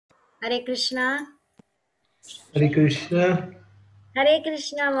Hare Krishna. Hare Krishna. Hare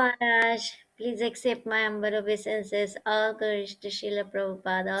Krishna Maharaj. Please accept my humble obeisances. All glories to Srila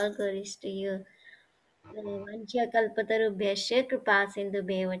Prabhupada. All glories to you. Vancha kalpatarubhyasya kripa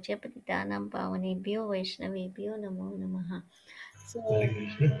sindhubheva cha patitanam pavanebhyo vaishnavebhyo namo namaha. So, Hare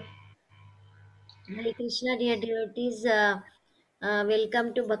Krishna. Hare Krishna, dear devotees.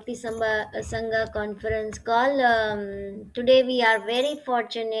 Welcome to Sangha conference call. Today we are very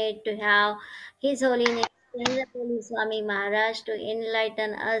fortunate to have His Holiness Candramauli Swami Maharaj to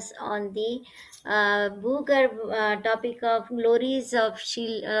enlighten us on the topic of glories of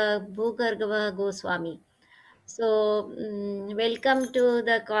Bhugarbha Goswami. So, welcome to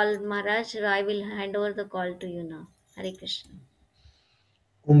the call, Maharaj. I will hand over the call to you now. Hare Krishna.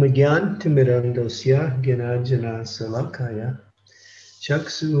 Umagyan Timirandosya Gyanajana Salakaya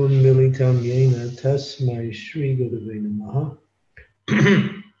Chaksu Unmilitam Yena Tasmai Shri Gurave Namaha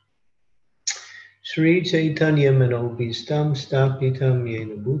Shri Chaitanya Manobhistam Stapitam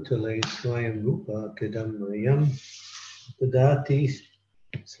Yena Bhutale Swayam Rupa Kadam Mayam Padati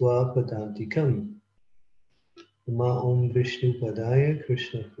Swapadantikam Nama Om Vishnu Padaya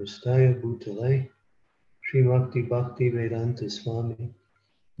Krishna Prastaya Bhutale Shri Bhakti Vedanta Swami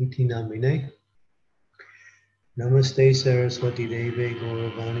Iti Namine Namaste Saraswati Deve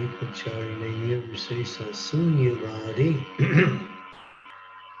Gauravani Pacharine Nirvisesa Sunyavadi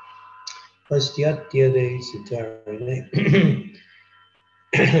Pastyatya De Sitarine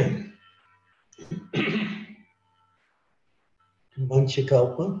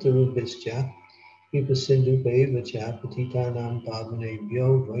Vanchakalpa Tarubhischa Vipasindhu Bevacha Patitanam Pavanebhyo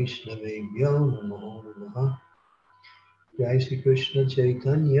Vaishnavebhyo Namo Namaha Jai Sri Krishna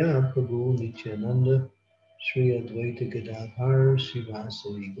Chaitanya Prabhu Nityananda Shri Advaita Gadadhar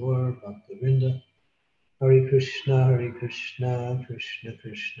Srivasadi Gaur Bhaktavinda Hare Krishna, Krishna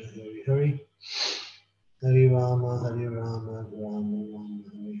Krishna, Hare Hare, Hare Rama, Rama Rama,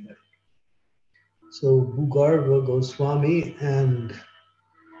 Hare Hare. So Bhugarbha Goswami and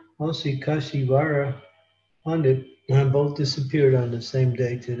also Kashivara Pandit both disappeared on the same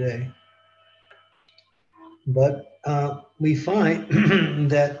day today. But we find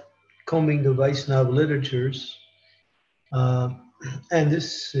that combing the Vaishnava literatures, and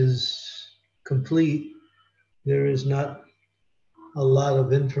this is complete, there is not a lot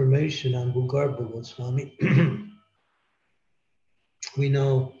of information on Bhugarbha Goswami. We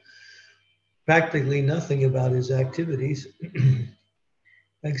know practically nothing about his activities,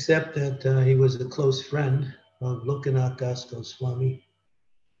 except that he was a close friend of Lokanath Das Goswami,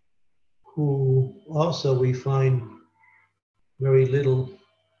 who also we find very little,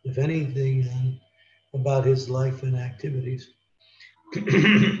 if anything, about his life and activities.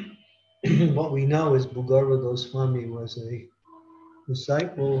 What we know is Bhugarbha Goswami was a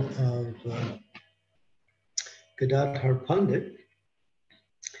disciple of Gadadhar Pandit,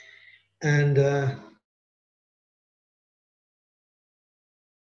 and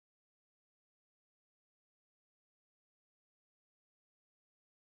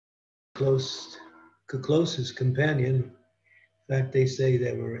closest companion, in fact they say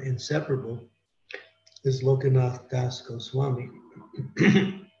they were inseparable, is Lokanath Das Goswami.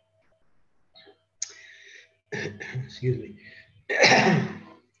 Excuse me.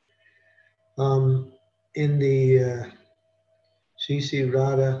 In the Sri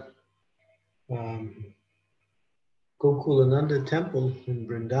Radha Gokulananda temple in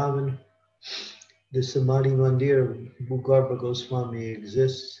Vrindavan, the Samadhi Mandir of Bhugarbha Goswami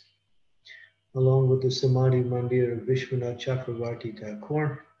exists, along with the Samadhi Mandir of Vishwanath Chakravarti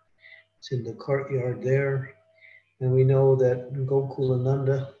Thakur. It's in the courtyard there. And we know that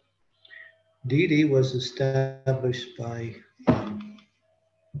Gokulananda Didi was established by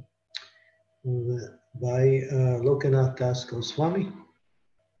Lokanath Das Goswami.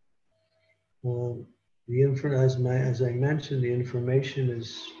 As I mentioned, the information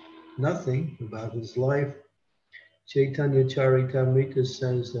is nothing about his life. Chaitanya Charitamrita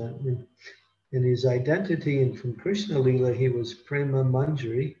says that in his identity and from Krishna Lila, he was Prema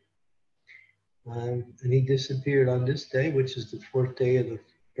Manjari. And he disappeared on this day, which is the fourth day of the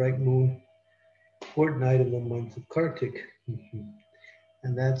bright moon fortnight of the month of Kartik.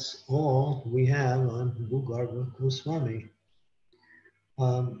 And that's all we have on Bhugarbha Goswami.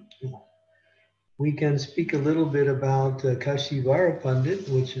 We can speak a little bit about Kashivara Pandit,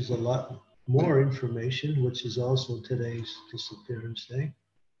 which is a lot more information, which is also today's disappearance day.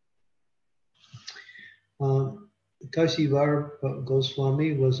 Kashivara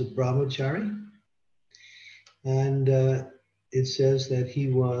Goswami was a brahmachari, and it says that he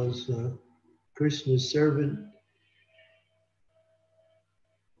was Krishna's servant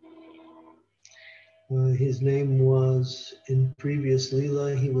His name was, in previous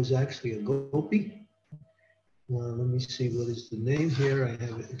Leela, he was actually a gopi. Let me see, what is the name here? I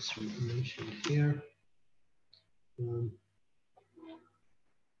have its information here. Um,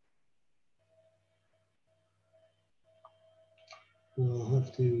 I'll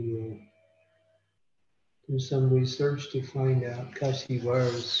have to do some research to find out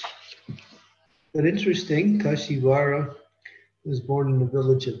Kashivara's. But interesting, Kashivara was born in the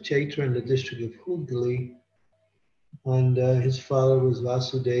village of Chaitra in the district of Hooghly, and his father was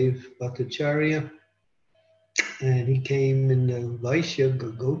Vasudev Bhattacharya, and he came in the Vaishya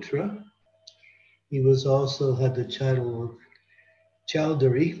Gotra. He was also had the title of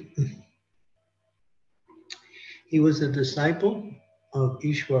Chowdhury. He was a disciple of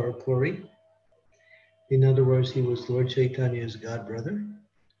Ishwara Puri. In other words, he was Lord Chaitanya's godbrother.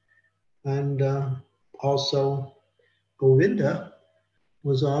 And also Govinda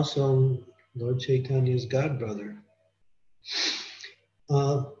was also Lord Chaitanya's godbrother.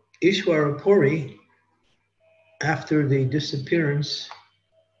 Ishwara Puri, after the disappearance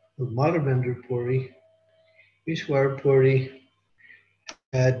of Madhavendra Puri, Ishwara Puri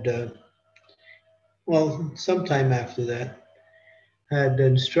had, sometime after that, had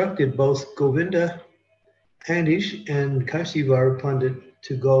instructed both Govinda and Kashivara Pandit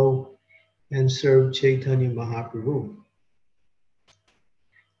to go and serve Chaitanya Mahaprabhu.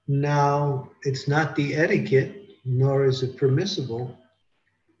 Now, it's not the etiquette, nor is it permissible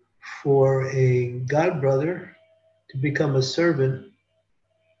for a godbrother to become a servant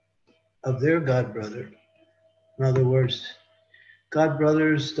of their godbrother. In other words,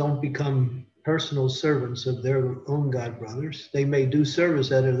 godbrothers don't become personal servants of their own godbrothers. They may do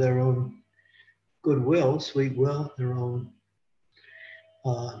service out of their own goodwill, sweet will, their own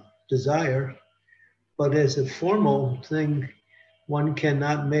desire, but as a formal thing, one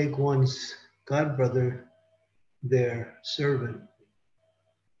cannot make one's godbrother their servant.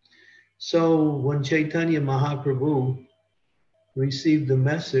 So when Chaitanya Mahaprabhu received the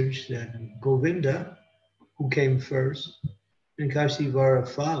message that Govinda, who came first, and Kashivara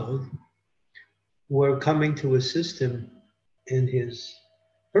followed, were coming to assist him in his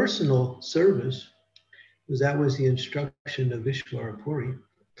personal service, because that was the instruction of Ishwara Puri.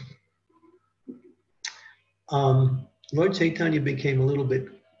 Lord Chaitanya became a little bit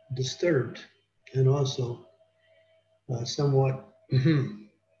disturbed and also somewhat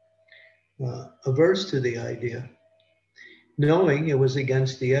averse to the idea, knowing it was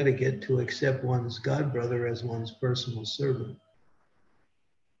against the etiquette to accept one's godbrother as one's personal servant.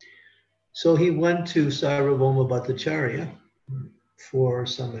 So he went to Sarvabhauma Bhattacharya for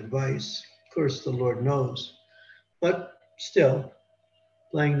some advice. Of course, the Lord knows, but still,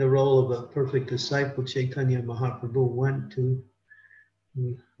 playing the role of a perfect disciple, Chaitanya Mahaprabhu went to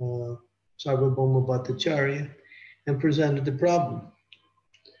Sarvabhauma Bhattacharya and presented the problem.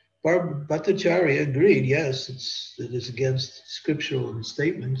 Bhattacharya agreed, yes, it is against scriptural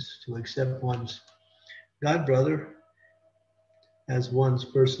statements to accept one's godbrother as one's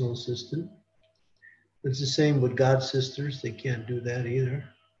personal assistant. It's the same with god sisters, they can't do that either.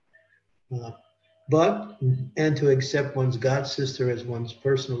 And to accept one's god sister as one's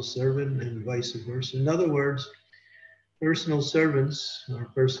personal servant and vice versa. In other words, personal servants or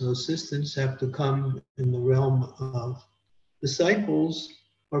personal assistants have to come in the realm of disciples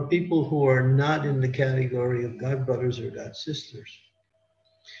or people who are not in the category of godbrothers or god sisters.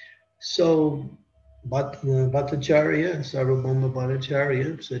 So Bhattacharya, Sarvabhauma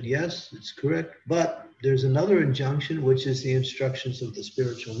Bhattacharya said, yes, it's correct, but there's another injunction, which is the instructions of the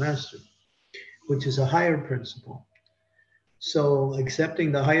spiritual master, which is a higher principle. So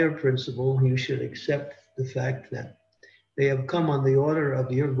accepting the higher principle, you should accept the fact that they have come on the order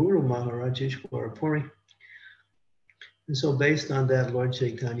of your Guru Maharaja Ishwara Puri. And so based on that, Lord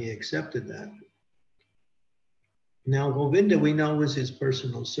Chaitanya accepted that. Now Govinda, we know, was his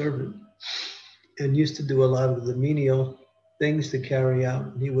personal servant and used to do a lot of the menial things to carry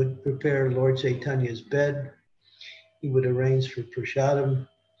out. He would prepare Lord Chaitanya's bed. He would arrange for prasadam.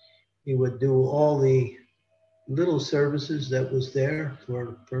 He would do all the little services that was there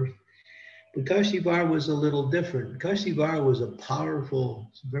for. But Kashivara was a little different. Kashivara was a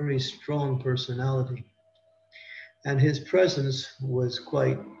powerful, very strong personality. And his presence was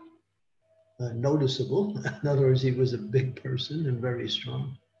quite noticeable. In other words, he was a big person and very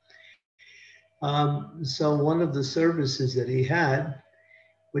strong. So one of the services that he had,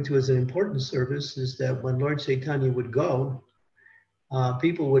 which was an important service, is that when Lord Chaitanya would go,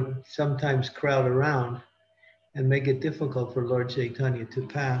 people would sometimes crowd around and make it difficult for Lord Chaitanya to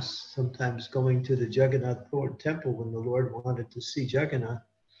pass, sometimes going to the Jagannath temple when the Lord wanted to see Jagannath.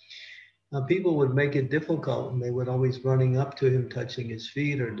 people would make it difficult, and they would always running up to him, touching his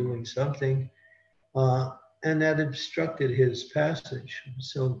feet or doing something, uh, and that obstructed his passage.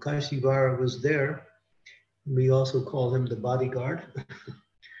 So Kashivara was there. We also call him the bodyguard.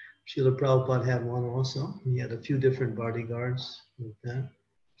 Srila Prabhupada had one also. He had a few different bodyguards like that.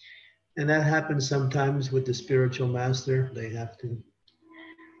 And that happens sometimes with the spiritual master. They have to.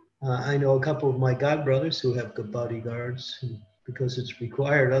 I know a couple of my godbrothers who have good bodyguards because it's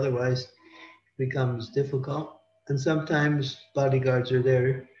required. Otherwise, it becomes difficult. And sometimes bodyguards are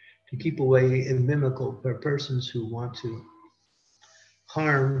there to keep away inimical persons who want to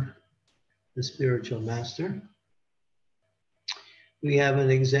harm the spiritual master. We have an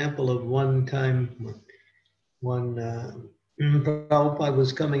example of one time when Prabhupada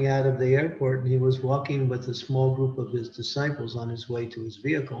was coming out of the airport and he was walking with a small group of his disciples on his way to his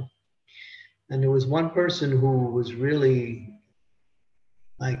vehicle. And there was one person who was really,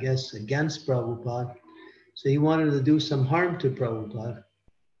 I guess, against Prabhupada. So he wanted to do some harm to Prabhupada.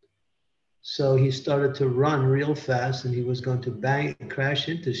 So he started to run real fast and he was going to crash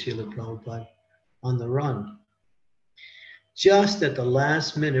into Srila Prabhupada on the run. Just at the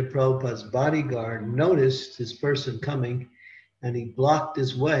last minute, Prabhupada's bodyguard noticed this person coming and he blocked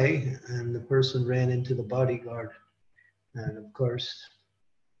his way and the person ran into the bodyguard. And of course,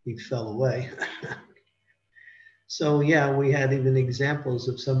 he fell away. So yeah, we had even examples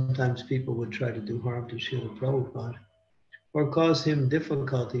of sometimes people would try to do harm to Srila Prabhupada or cause him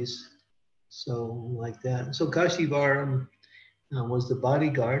difficulties. So like that. So Kashivaram was the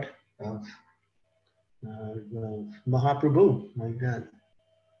bodyguard of Mahaprabhu, like that.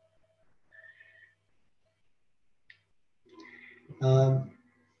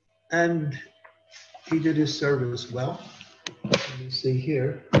 And he did his service well. Let me see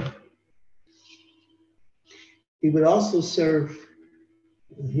here. He would also serve,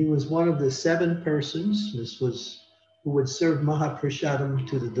 he was one of the 7 persons, who would serve Mahaprasadam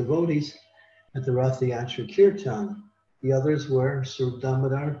to the devotees at the Rath Yatra Kirtan. The others were Sri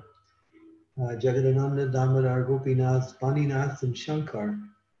Damodar, Jagadananda, Damodar, Gopinath, Baninath, and Shankar.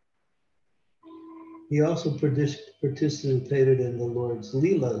 He also participated in the Lord's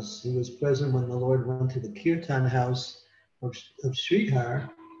Leelas. He was present when the Lord went to the Kirtan house of Sridhar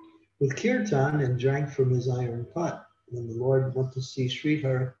with Kirtan and drank from his iron pot. When the Lord went to see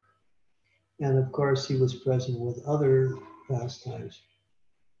Sridhar, and of course he was present with other pastimes.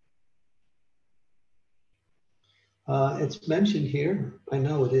 It's mentioned here. I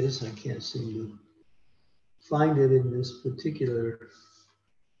know it is. I can't seem to find it in this particular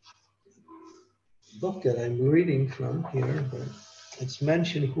book that I'm reading from here, but it's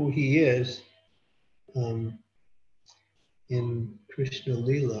mentioned who he is in Krishna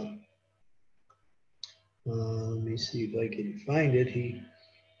Lila. Let me see if I can find it. He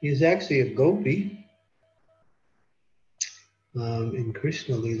is actually a gopi in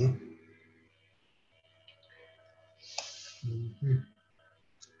Krishna Lila.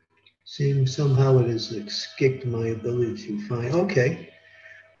 Seems somehow it has escaped my ability to find. Okay.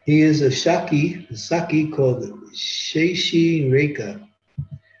 He is a Saki called Sheshi Rekha.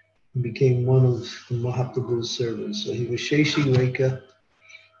 He became one of Mahaprabhu's servants. So he was Sheshi Rekha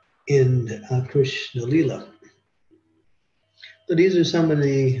in Krishna Lila. So these are some of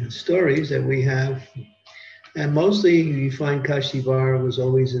the stories that we have. And mostly you find Kashivara was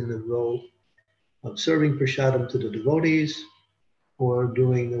always in the role of serving prasadam to the devotees or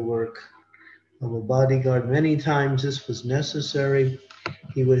doing the work of a bodyguard. Many times this was necessary.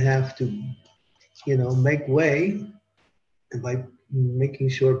 He would have to, make way by making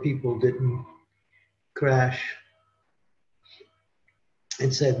sure people didn't crash.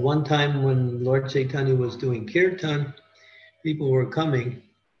 It said one time when Lord Chaitanya was doing kirtan, people were coming,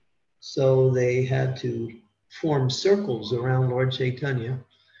 so they had to form circles around Lord Chaitanya,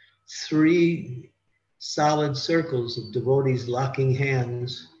 3 solid circles of devotees locking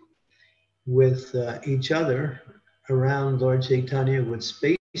hands with each other around Lord Chaitanya with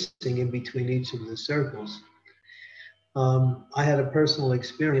spacing in between each of the circles. I had a personal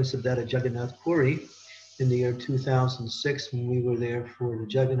experience of that at Jagannath Puri in the year 2006 when we were there for the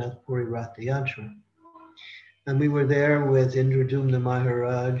Jagannath Puri Rath Yatra. And we were there with Indradumna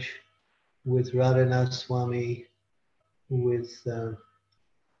Maharaj, with Radhanath Swami, with,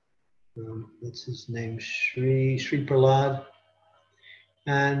 what's his name, Sri Prahlad,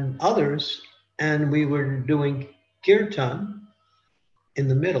 and others. And we were doing kirtan in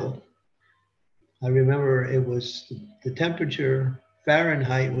the middle. I remember it was the temperature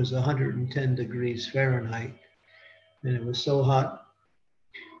Fahrenheit was 110 degrees Fahrenheit, and it was so hot.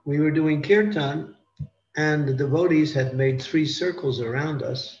 We were doing kirtan, and the devotees had made 3 circles around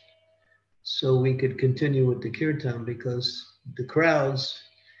us, so we could continue with the kirtan, because the crowds,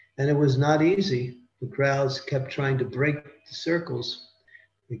 and it was not easy, the crowds kept trying to break the circles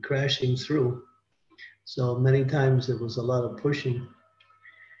and crashing through. So many times there was a lot of pushing.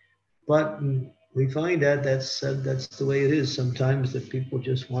 But we find that that's the way it is sometimes, that people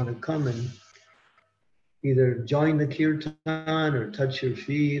just want to come and either join the kirtan or touch your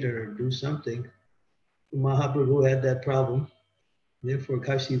feet or do something. Mahaprabhu had that problem. Therefore,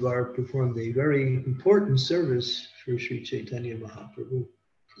 Kashivar performed a very important service for Sri Chaitanya Mahaprabhu.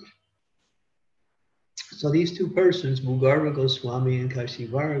 So these two persons, Bhugarbha Goswami and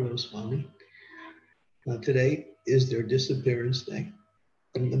Kashivar Goswami, today is their disappearance day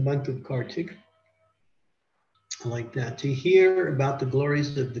in the month of Kartik. Like that. To hear about the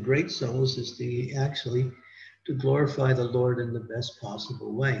glories of the great souls is to glorify the Lord in the best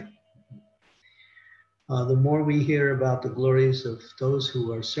possible way. The more we hear about the glories of those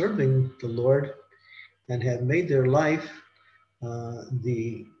who are serving the Lord and have made their life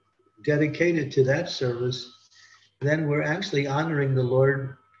the dedicated to that service, then we're actually honoring the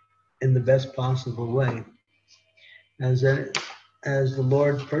Lord in the best possible way. As the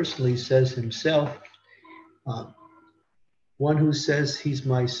Lord personally says himself, uh, one who says he's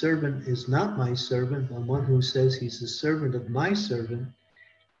my servant is not my servant, and one who says he's the servant of my servant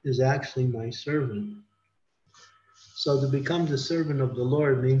is actually my servant. So to become the servant of the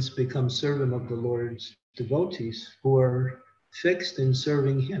Lord means become servant of the Lord's devotees who are fixed in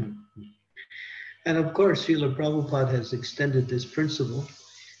serving him. And of course, Srila Prabhupada has extended this principle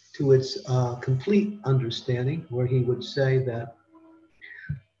to its complete understanding, where he would say that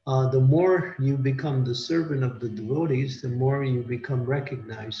the more you become the servant of the devotees, the more you become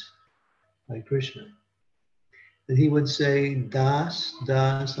recognized by Krishna. And he would say, Das,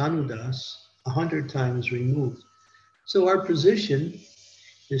 Das, Anudas, 100 times removed. So our position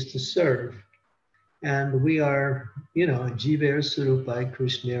is to serve. And we are, Jiver Surupai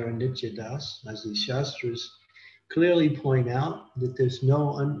Krishna and Nityadas, as the Shastras clearly point out, that there's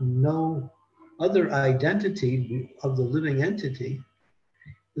no other identity of the living entity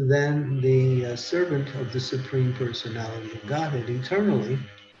than the servant of the Supreme Personality of Godhead eternally.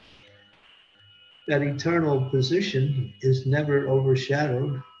 That eternal position is never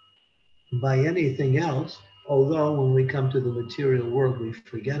overshadowed by anything else, although when we come to the material world, we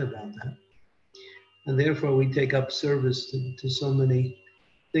forget about that. And therefore, we take up service to so many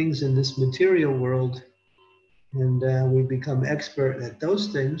things in this material world, and we become expert at those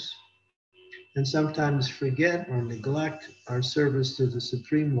things, and sometimes forget or neglect our service to the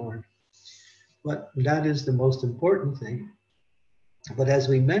Supreme Lord. But that is the most important thing. But as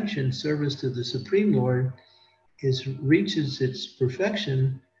we mentioned, service to the Supreme Lord reaches its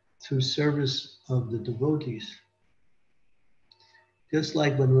perfection through service of the devotees. Just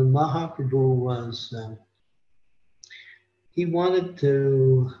like when Mahaprabhu was, he wanted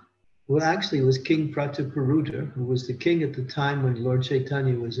to, well, actually it was King Prataparuta, who was the king at the time when Lord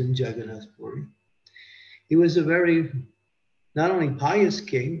Chaitanya was in Jagannath Puri. He was a very, not only pious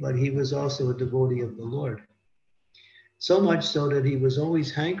king, but he was also a devotee of the Lord. So much so that he was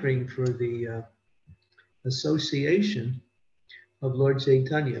always hankering for the association of Lord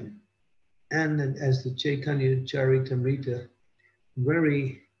Chaitanya. And as the Chaitanya Charitamrita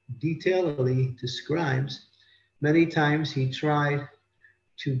very detailedly describes, many times he tried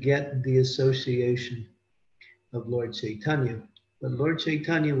to get the association of Lord Chaitanya. But Lord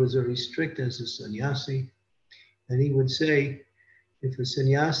Chaitanya was very strict as a sannyasi, and he would say, if a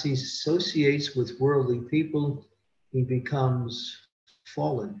sannyasi associates with worldly people, he becomes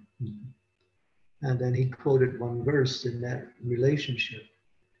fallen. And then he quoted one verse in that relationship.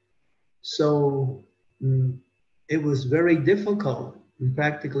 So it was very difficult and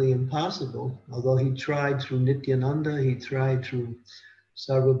practically impossible, although he tried through Nityananda, he tried through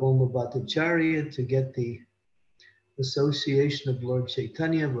Sarvabhauma Bhattacharya to get the association of Lord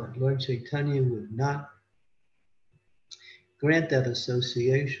Chaitanya, but Lord Chaitanya would not grant that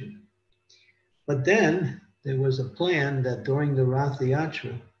association. But then there was a plan that during the Rath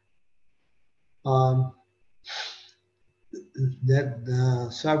Yatra, that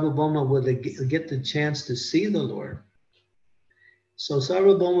Sarvabhauma would get the chance to see the Lord. So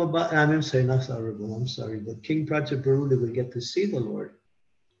Sarvabhauma, I'm sorry, not Sarvabhauma, I'm sorry, but King Prataparuta would get to see the Lord.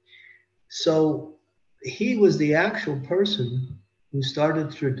 So he was the actual person who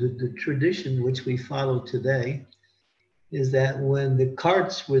started through the tradition which we follow today, is that when the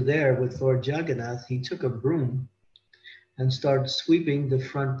carts were there with Lord Jagannath, he took a broom and started sweeping the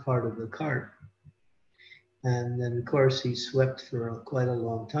front part of the cart. And then, of course, he swept for quite a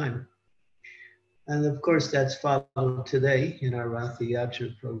long time. And of course, that's followed today in our Ratha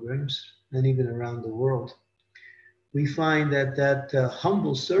Yatra programs and even around the world. We find that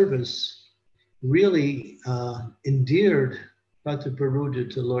humble service really endeared Prataparuja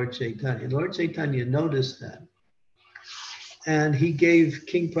to Lord Chaitanya. Lord Chaitanya noticed that. And he gave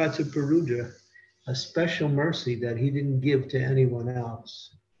King Prataparuja a special mercy that he didn't give to anyone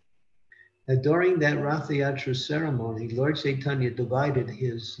else. And during that Ratha Yatra ceremony, Lord Chaitanya divided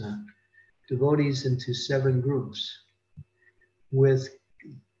his devotees into 7 groups with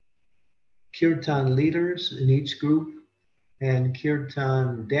kirtan leaders in each group and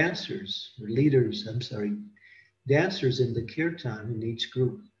kirtan dancers, or leaders, dancers in the kirtan in each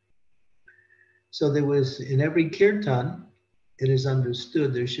group. So there was, in every kirtan, it is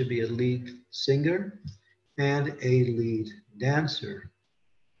understood there should be a lead singer and a lead dancer.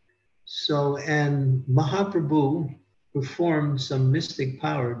 So, and Mahaprabhu performed some mystic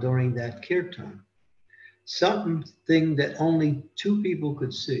power during that kirtan, something that only 2 people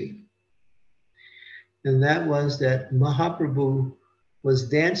could see. And that was that Mahaprabhu was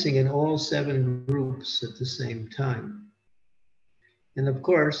dancing in all 7 groups at the same time. And of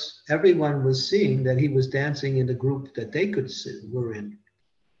course, everyone was seeing that he was dancing in the group that they were in.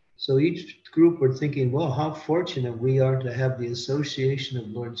 So each group were thinking, well, how fortunate we are to have the association of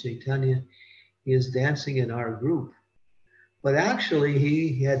Lord Chaitanya. He is dancing in our group. But actually,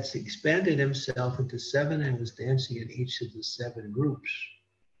 he had expanded himself into 7 and was dancing in each of the 7 groups.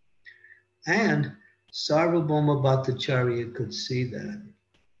 And Sarvabhauma Bhattacharya could see that.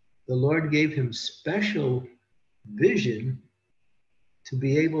 The Lord gave him special vision to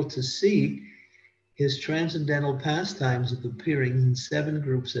be able to see his transcendental pastimes of appearing in 7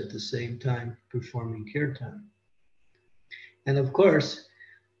 groups at the same time performing kirtan. And of course,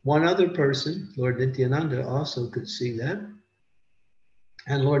 one other person, Lord Nityananda, also could see that.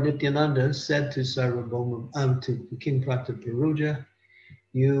 And Lord Nityananda said to to King Prataparuja,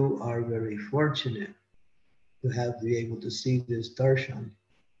 you are very fortunate to be able to see this darshan,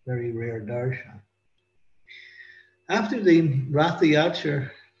 very rare darshan. After the Ratha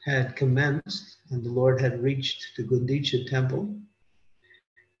Yatra had commenced and the Lord had reached the Gundicha temple,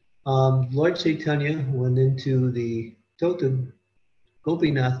 Lord Chaitanya went into the Tota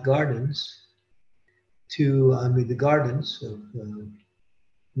Gopinath gardens the gardens of,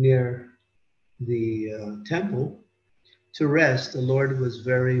 near the temple to rest. The Lord was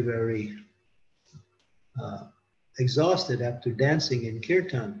very, very exhausted after dancing in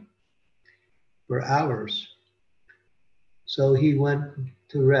kirtan for hours. So he went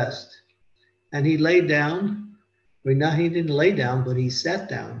to rest and he lay down. Well, no, he didn't lay down, but he sat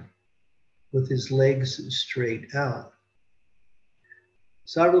down with his legs straight out.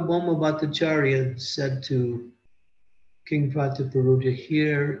 Sarvabhauma Bhattacharya said to King Prataparuja,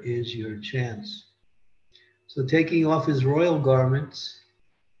 here is your chance. So taking off his royal garments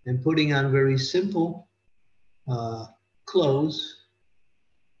and putting on very simple clothes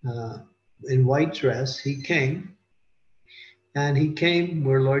in white dress, he came. And he came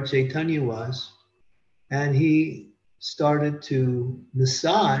where Lord Chaitanya was, and he started to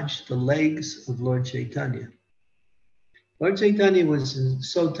massage the legs of Lord Chaitanya. Lord Chaitanya was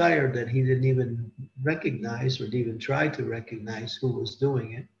so tired that he didn't even recognize or even try to recognize who was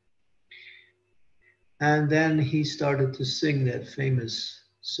doing it. And then he started to sing that famous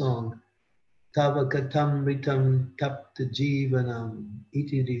song, Tava Katam Ritam Tapta Jivanam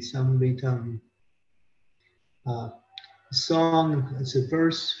Itiri Samritam. Song is a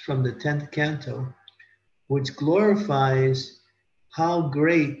verse from the 10th canto, which glorifies how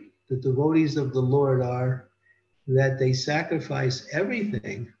great the devotees of the Lord are, that they sacrifice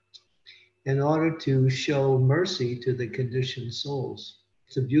everything in order to show mercy to the conditioned souls.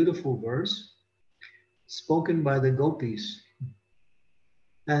 It's a beautiful verse spoken by the gopis.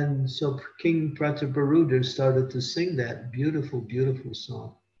 And so King Prataparuja started to sing that beautiful, beautiful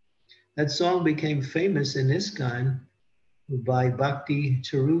song. That song became famous in ISKCON by Bhakti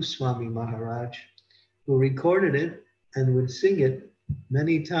Charu Swami Maharaj, who recorded it and would sing it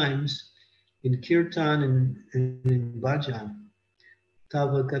many times in kirtan and in bhajan.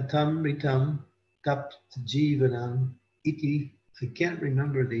 Tava katam ritam tapt jivanam iti. I can't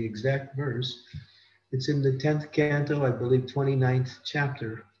remember the exact verse. It's in the 10th canto, I believe 29th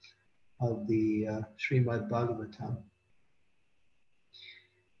chapter of the Srimad Bhagavatam.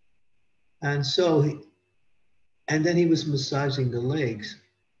 And so, and then he was massaging the legs.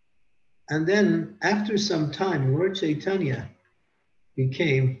 And then after some time, Lord Chaitanya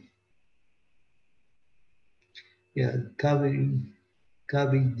became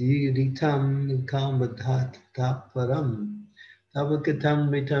kavidiritam kamadhat taparam Tavakatam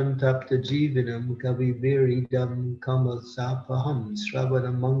mitam tapta jivanam kavibiridam kamasapaham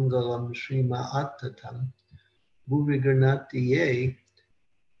sravana mangalam shrima attatam bhuvigranatiye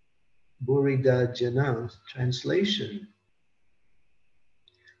burida jana. Translation: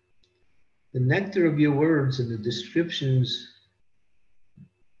 the nectar of your words and the descriptions,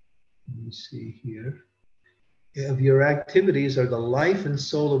 let me see here, of your activities are the life and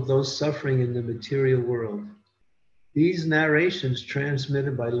soul of those suffering in the material world. These narrations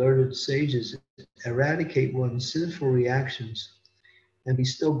transmitted by learned sages eradicate one's sinful reactions and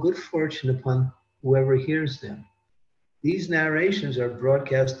bestow good fortune upon whoever hears them. These narrations are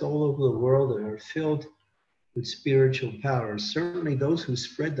broadcast all over the world and are filled with spiritual power. Certainly those who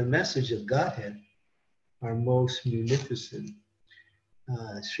spread the message of Godhead are most munificent.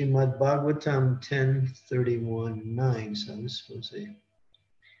 Srimad Bhagavatam 10:31-9. So this was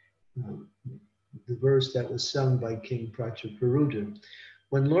the verse that was sung by King Prachaparuta.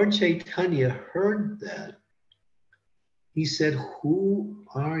 When Lord Chaitanya heard that, he said, "Who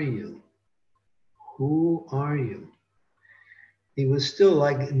are you? Who are you?" He was still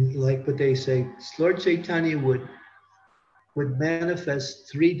like what they say. Lord Chaitanya would manifest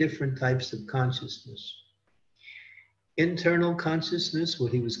three different types of consciousness. Internal consciousness, where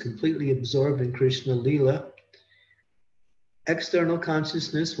he was completely absorbed in Krishna Lila. External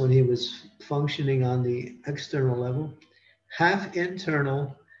consciousness, when he was functioning on the external level. Half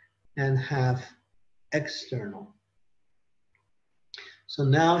internal and half external. So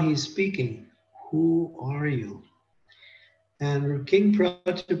now he's speaking, who are you? And King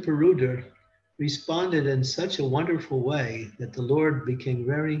Prataparudra responded in such a wonderful way that the Lord became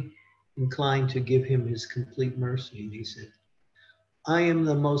very inclined to give him his complete mercy. And he said, I am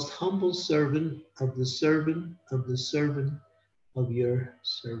the most humble servant of the servant of the servant of your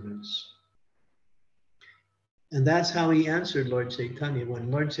servants. And that's how he answered Lord Chaitanya. When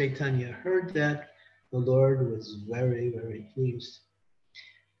Lord Chaitanya heard that, the Lord was very, very pleased.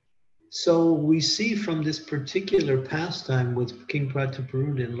 So we see from this particular pastime with King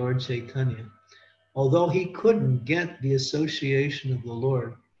Prataparudra and Lord Chaitanya, although he couldn't get the association of the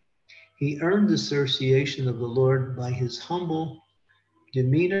Lord, he earned the association of the Lord by his humble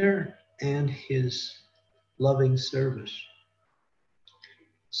demeanor and his loving service.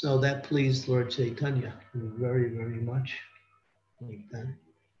 So that pleased Lord Chaitanya very, very much, like that.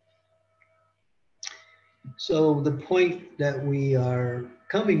 So the point that we are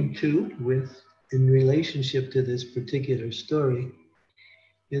coming to with in relationship to this particular story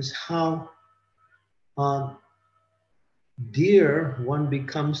is how dear one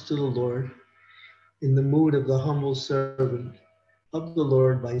becomes to the Lord in the mood of the humble servant of the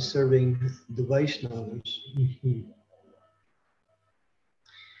Lord by serving the Vaishnavas.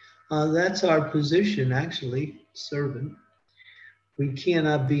 That's our position, actually, servant. We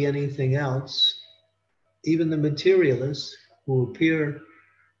cannot be anything else. Even the materialists who appear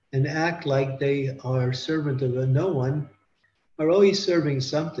and act like they are servant of no one are always serving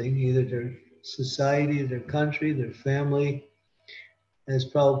something, either their society, their country, their family. As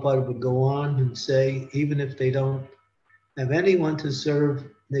Prabhupada would go on and say, even if they don't have anyone to serve,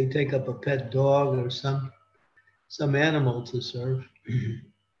 they take up a pet dog or some animal to serve.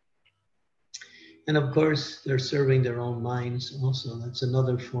 And of course, they're serving their own minds also. That's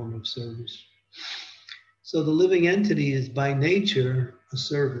another form of service. So the living entity is by nature a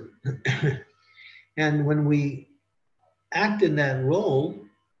servant. And when we act in that role,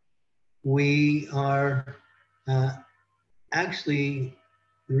 we are actually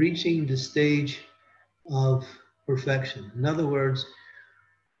reaching the stage of perfection. In other words,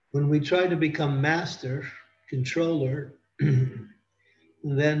 when we try to become master, controller,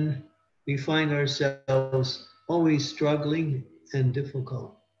 then we find ourselves always struggling and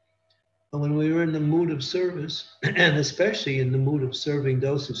difficult. But when we are in the mood of service, and especially in the mood of serving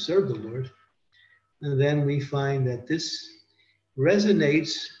those who serve the Lord, and then we find that this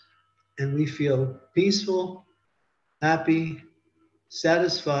resonates and we feel peaceful, happy,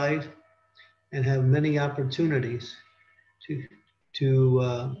 satisfied, and have many opportunities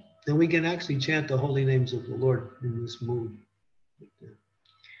then we can actually chant the holy names of the Lord in this mood.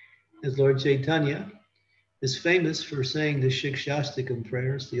 As Lord Chaitanya is famous for saying the Shikshastikam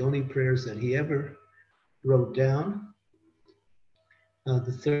prayers, the only prayers that he ever wrote down.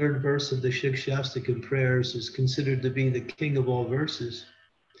 The third verse of the Shikshastikam prayers is considered to be the king of all verses.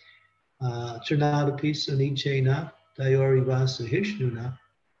 Trinadapi Sanichena Dayori Vasa Hishnuna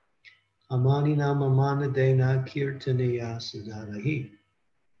Amanina Mamana Dena Kirtaniya Sadarahi.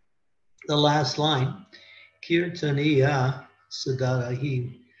 The last line, Kirtaniya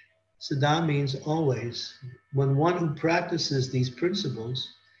Sadarahi, Sada means always. When one who practices these principles,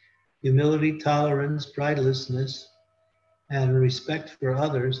 humility, tolerance, pridelessness, and respect for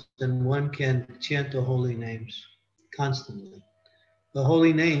others, then one can chant the holy names constantly. The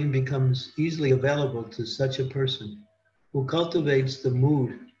holy name becomes easily available to such a person who cultivates the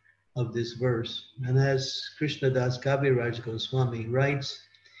mood of this verse. And as Krishnadas Kaviraj Goswami writes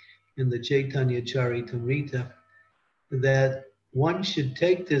in the Chaitanya Charitamrita, that one should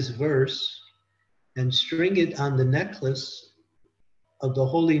take this verse and string it on the necklace of the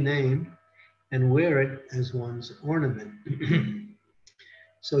holy name and wear it as one's ornament.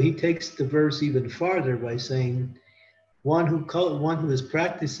 So he takes the verse even farther by saying, one who is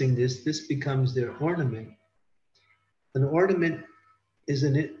practicing this becomes their ornament. An ornament is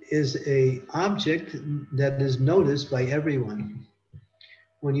a object that is noticed by everyone.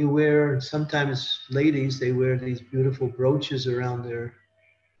 When you wear, sometimes ladies, they wear these beautiful brooches around their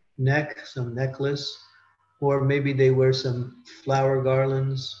neck, some necklace, or maybe they wear some flower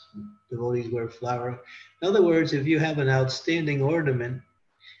garlands. Devotees wear flower. In other words, if you have an outstanding ornament,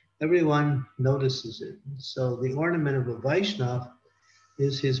 everyone notices it. So the ornament of a Vaishnava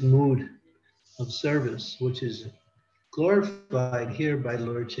is his mood of service, which is glorified here by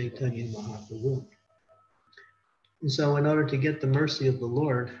Lord Chaitanya Mahaprabhu. And so in order to get the mercy of the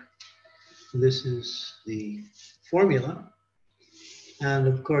Lord, this is the formula. And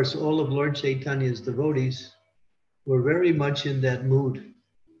of course, all of Lord Chaitanya's devotees were very much in that mood.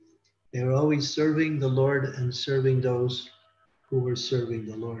 They were always serving the Lord and serving those who were serving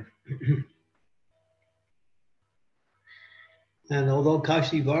the Lord. And although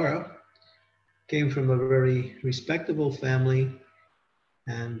Kashivara came from a very respectable family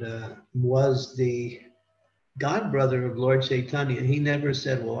and was the godbrother of Lord Chaitanya, he never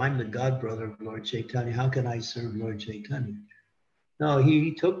said, well, I'm the godbrother of Lord Chaitanya. How can I serve Lord Chaitanya? No,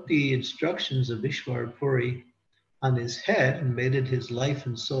 he took the instructions of Ishwar Puri on his head and made it his life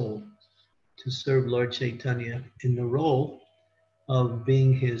and soul to serve Lord Chaitanya in the role of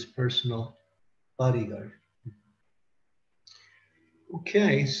being his personal bodyguard.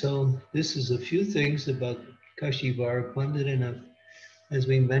 Okay, so this is a few things about Kashivara Pandit, and as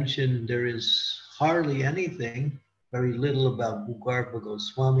we mentioned, there is hardly anything, very little about Bhugarbha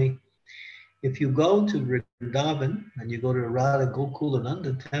Goswami. If you go to Vrindavan and you go to Radha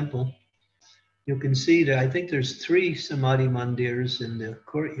Gokulananda temple, you can see that I think there's 3 Samadhi mandirs in the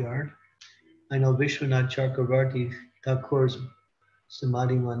courtyard. I know Vishwanath Chakravarti Thakur's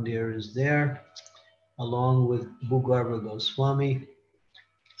Samadhi mandir is there, along with Bhugarbha Goswami.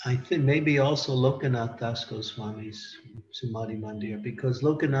 I think maybe also Lokanath Das Goswami's Samadhi mandir, because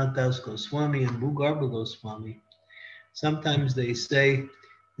Lokanath Das Goswami and Bhugarbha Goswami, sometimes they say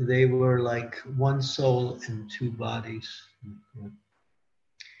they were like one soul and 2 bodies.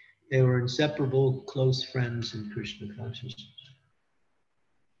 They were inseparable, close friends in Krishna consciousness.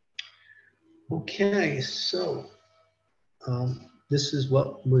 Okay, so this is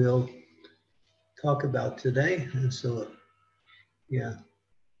what we'll talk about today. And so, yeah,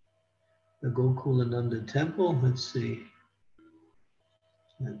 the Gokulananda temple, let's see.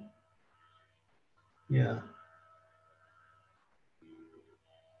 Yeah.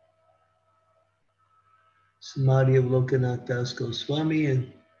 Samadhi of Lokanath Das Goswami,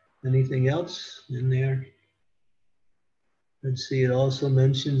 and anything else in there? Let's see, it also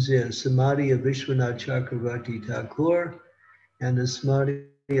mentions Samadhi of Vishwanath Chakravarti Thakur, and the Samadhi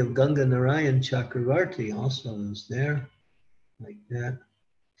of Ganga Narayan Chakravarti also is there, like that.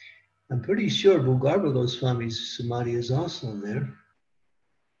 I'm pretty sure Bhugarbha Goswami's Samadhi is also there.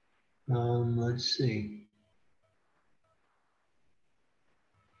 Let's see.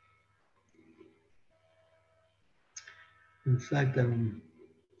 In fact, I'm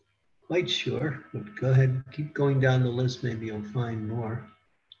quite sure, but go ahead, keep going down the list, maybe you'll find more.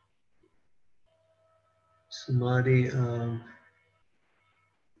 Samadhi of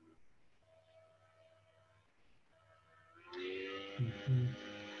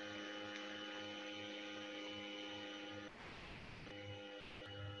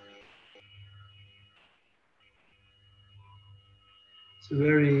It's a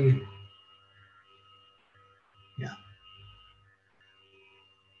very, yeah.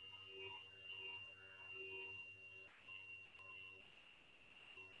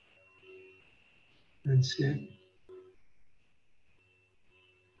 That's it.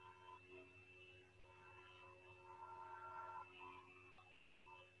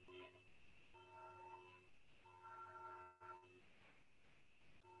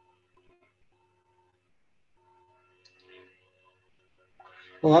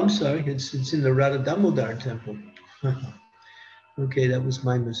 Oh, I'm sorry. It's in the Radha Damodar temple. Okay, that was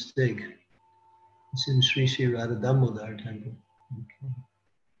my mistake. It's in Sri Sri Radha Damodar temple. Okay.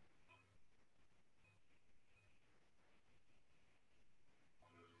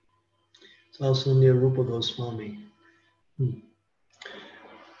 It's also near Rupa Goswami.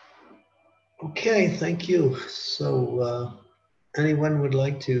 Okay, thank you. So, anyone would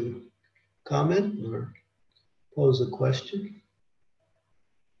like to comment or pose a question?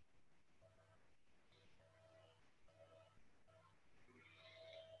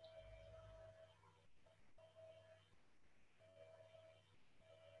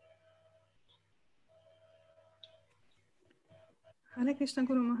 Hare Krishna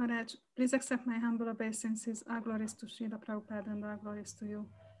Guru Maharaj, please accept my humble obeisances. Our glories to Srila Prabhupada and our glories to you.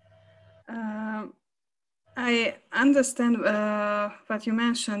 I understand what you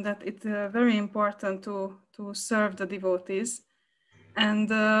mentioned, that it's very important to serve the devotees.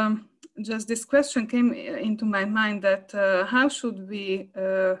 And just this question came into my mind, that how should we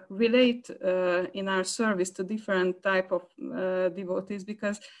relate in our service to different type of devotees,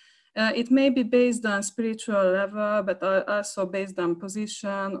 because it may be based on spiritual level, but also based on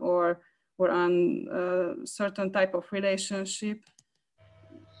position or on certain type of relationship.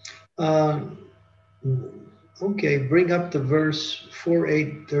 Okay, bring up the verse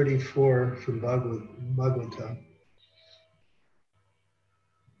 4834 from Bhagavatam.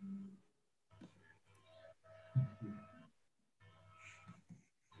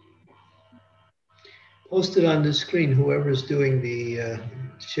 Post it on the screen. Whoever's doing the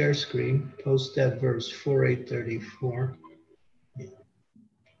share screen, post that verse 4834.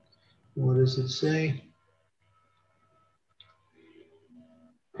 What does it say?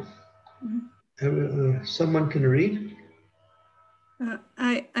 Someone can read?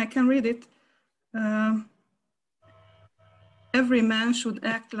 I can read it. Every man should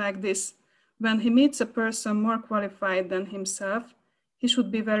act like this. When he meets a person more qualified than himself, he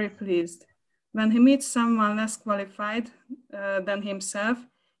should be very pleased. When he meets someone less qualified than himself,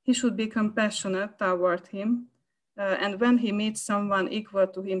 he should be compassionate toward him. And when he meets someone equal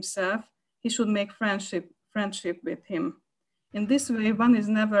to himself, he should make friendship with him. In this way, one is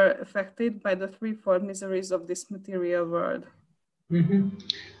never affected by the threefold miseries of this material world.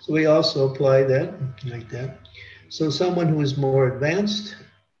 So we also apply that like that. So someone who is more advanced,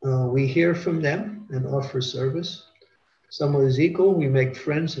 we hear from them and offer service. Someone who is equal, we make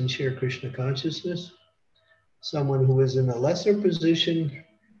friends and share Krishna consciousness. Someone who is in a lesser position,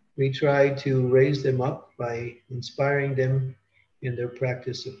 we try to raise them up by inspiring them in their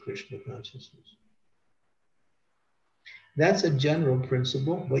practice of Krishna consciousness. That's a general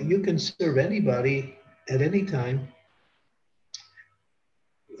principle, but you can serve anybody at any time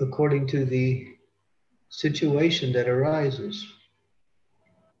according to the situation that arises.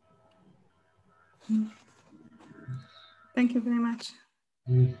 Thank you very much.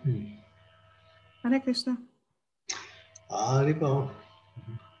 Hare Krishna. Haribol.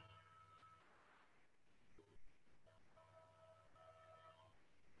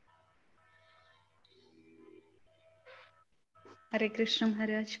 Hare Krishna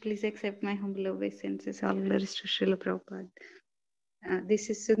Maharaj, please accept my humble obeisances. All glories to Srila Prabhupada. This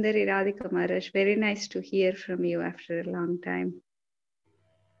is Sundari Radhika Maharaj. Very nice to hear from you after a long time.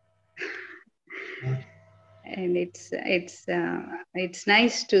 And it's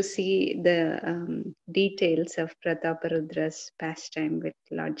nice to see the details of Prataparudra's pastime with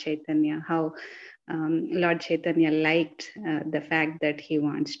Lord Chaitanya, how Lord Chaitanya liked the fact that he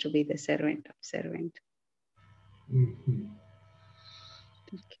wants to be the servant of servant.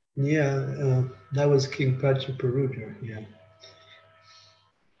 Yeah, that was King Prataparudra, yeah.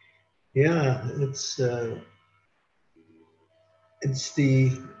 Yeah, it's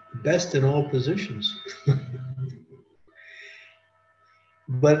the best in all positions.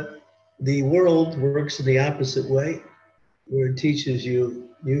 But the world works in the opposite way, where it teaches you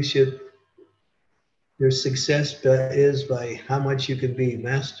your success is by how much you can be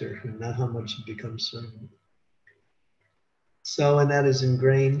master and not how much you become servant. So, and that is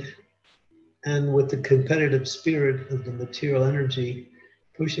ingrained. And with the competitive spirit of the material energy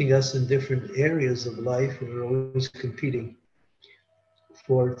pushing us in different areas of life, we're always competing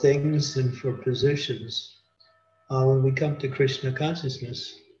for things and for positions. When we come to Krishna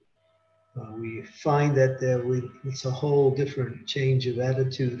consciousness, we find that it's a whole different change of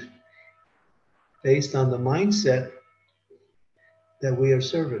attitude based on the mindset that we are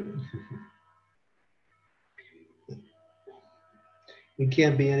servant. We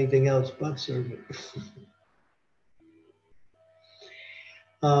can't be anything else but servant.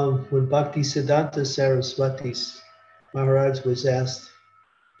 When Bhakti Siddhanta Saraswati Maharaj was asked,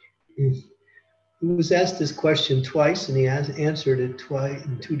 He was asked this question twice, and he answered it twice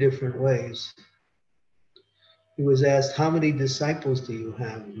in two different ways. He was asked, how many disciples do you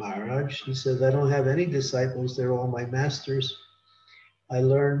have, Maharaj? He says, I don't have any disciples. They're all my masters. I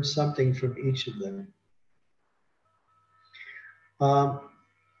learned something from each of them.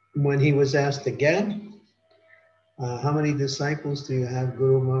 When he was asked again, how many disciples do you have,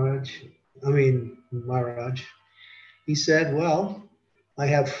 Maharaj? He said, well, I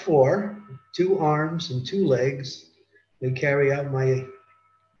have 4, 2 arms and 2 legs. They carry out my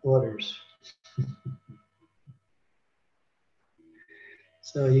orders.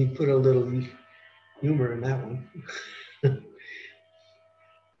 So he put a little humor in that one.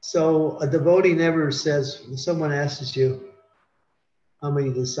 So a devotee never says, when someone asks you how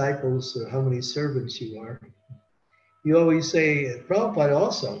many disciples or how many servants you are, you always say, Prabhupada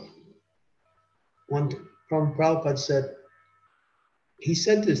also. One from Prabhupada said, he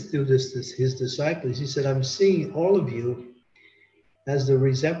said this to his disciples. He said, I'm seeing all of you as the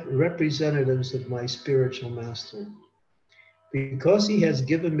representatives of my spiritual master. Because he has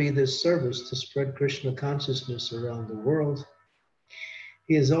given me this service to spread Krishna consciousness around the world,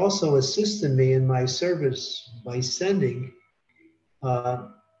 he has also assisted me in my service by sending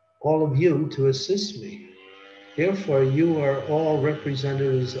all of you to assist me. Therefore, you are all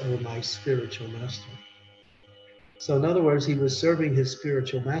representatives of my spiritual master. So in other words, he was serving his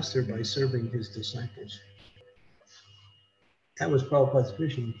spiritual master by serving his disciples. That was Prabhupada's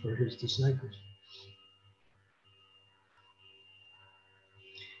vision for his disciples.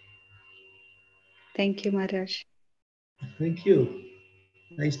 Thank you, Maharaj. Thank you.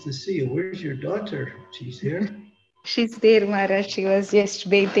 Nice to see you. Where's your daughter? She's here? She's there, Maharaj. She was just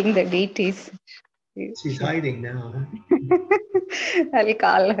bathing the deities. She's hiding now, huh? I'll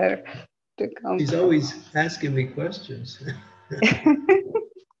call her to come. She's always asking me questions.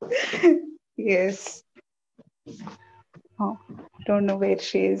 Yes. Oh, don't know where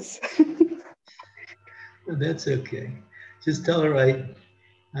she is. That's okay. Just tell her I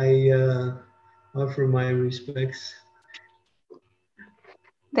offer my respects.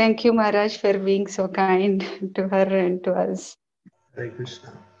 Thank you, Maharaj, for being so kind to her and to us. Hare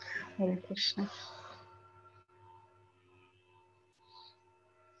Krishna. Hare Krishna.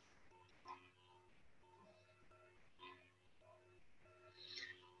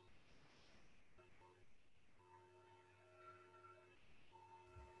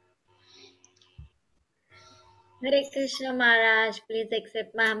 Hare Krishna Maharaj, please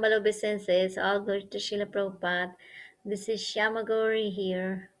accept my humble obeisances. All glory to Srila Prabhupada. This is Shyamagori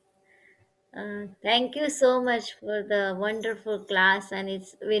here. Thank you so much for the wonderful class, and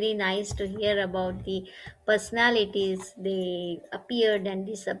it's very nice to hear about the personalities. They appeared and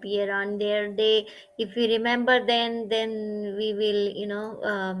disappeared on their day. If we remember, then we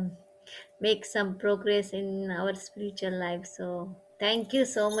will, make some progress in our spiritual life. So, thank you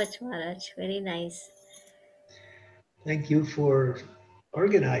so much, Maharaj. Very nice. Thank you for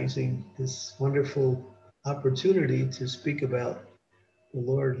organizing this wonderful opportunity to speak about the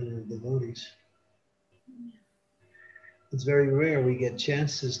Lord and the devotees. It's very rare we get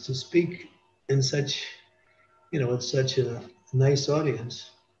chances to speak in such, it's such a nice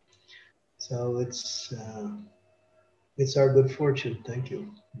audience. So it's our good fortune. Thank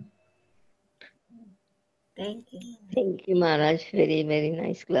you. Thank you. Thank you, Maharaj. Very, very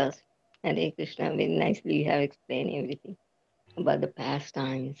nice class. Hare Krishna, very nicely you have explained everything about the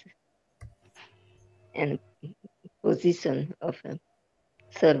pastimes and position of a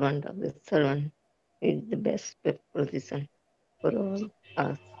servant of the servant is the best position for all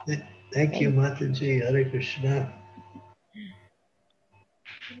us. Thank you, Mataji. Hare Krishna.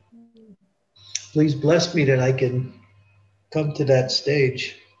 Please bless me that I can come to that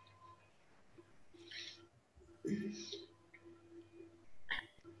stage.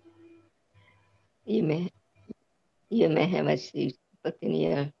 You may have achieved, but in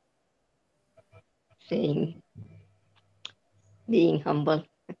your saying, being humble,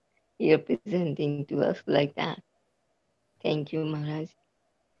 you're presenting to us like that. Thank you, Maharaj.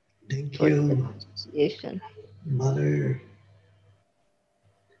 Thank for you, the appreciation. Mother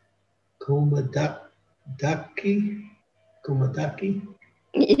Komadaki. Komadaki.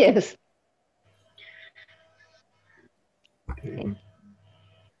 Yes. Thank you.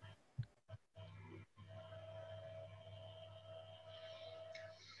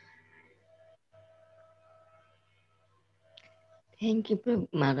 Thank you, Prabhu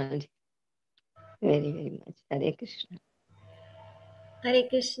Maharaj. Very, very much. Hare Krishna. Hare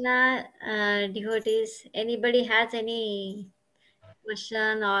Krishna, devotees. Anybody has any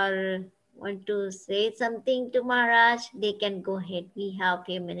question or want to say something to Maharaj? They can go ahead. We have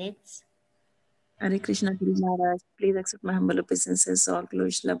few minutes. Hare Krishna Guru Maharaj. Please accept my humble obeisances. All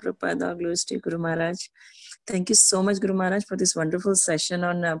glories to Prabhupada, all glories to Guru Maharaj. Thank you so much, Guru Maharaj, for this wonderful session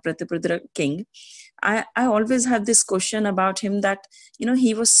on Prataparudra King. I always have this question about him that,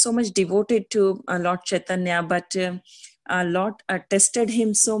 he was so much devoted to Lord Chaitanya, but Lord tested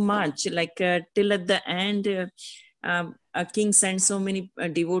him so much, like till at the end, a king sent so many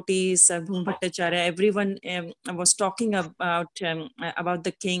devotees, Bhattacharya, everyone was talking about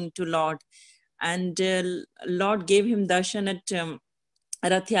the king to Lord. And Lord gave him darshan at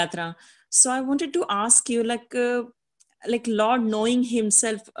Rath Yatra. So I wanted to ask you, like Lord knowing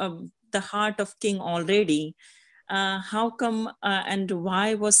himself, the heart of king already, how come and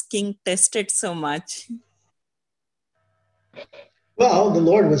why was king tested so much? Well, the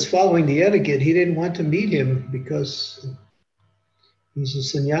Lord was following the etiquette. He didn't want to meet him because he's a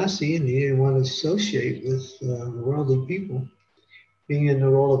sannyasi and he didn't want to associate with worldly people. Being in the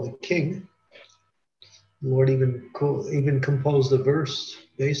role of a king, the Lord even composed a verse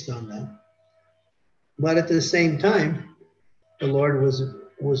based on that. But at the same time, the Lord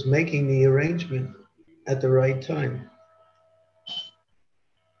was making the arrangement at the right time.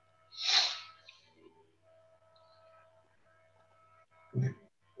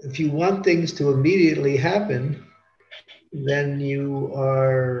 If you want things to immediately happen, then you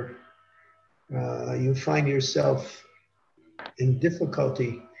find yourself in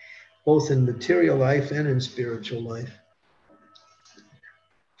difficulty, both in material life and in spiritual life.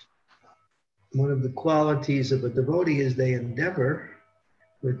 One of the qualities of a devotee is they endeavor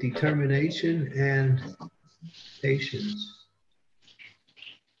with determination and patience.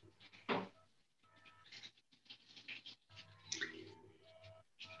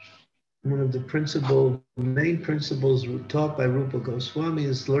 One of the main principles taught by Rupa Goswami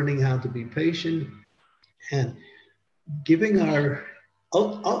is learning how to be patient and giving our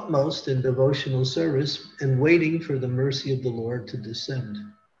utmost in devotional service and waiting for the mercy of the Lord to descend.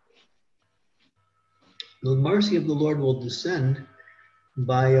 The mercy of the Lord will descend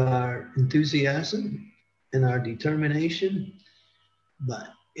by our enthusiasm and our determination, but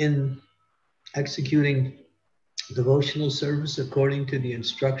in executing devotional service according to the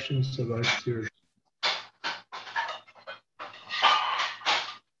instructions of our spiritual.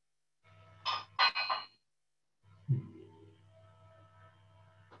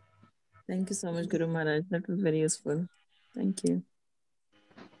 Thank you so much, Guru Maharaj. That was very useful. Thank you.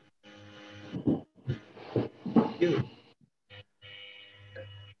 Thank you.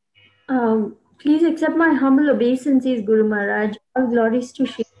 Please accept my humble obeisances, Guru Maharaj. All glories to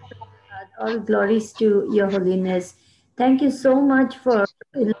Srila, all glories to Your Holiness. Thank you so much for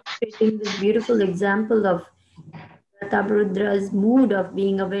illustrating this beautiful example of Prataparudra's mood of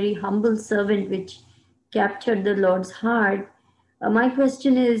being a very humble servant, which captured the Lord's heart. My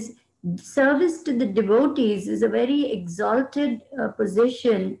question is, service to the devotees is a very exalted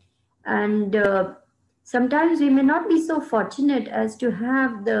position, and sometimes we may not be so fortunate as to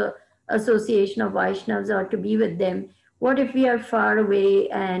have the association of Vaishnavas or to be with them. What if we are far away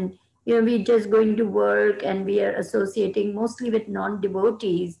and we're just going to work and we are associating mostly with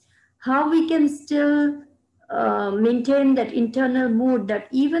non-devotees? How we can still maintain that internal mood that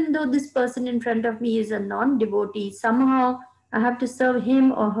even though this person in front of me is a non-devotee, somehow I have to serve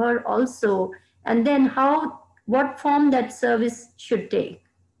him or her also, and then what form that service should take?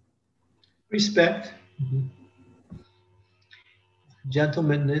 Respect,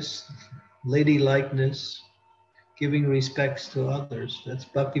 gentlemanness, ladylikeness, giving respects to others. That's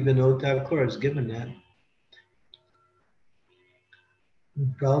Bhaktivinoda Thakur has given that.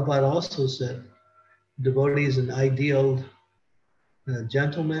 Prabhupada also said, devotee is an ideal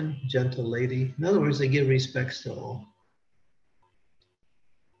gentleman, gentle lady. In other words, they give respects to all.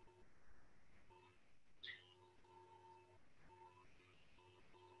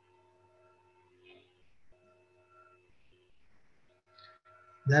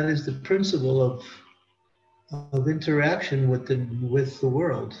 That is the principle of interaction with the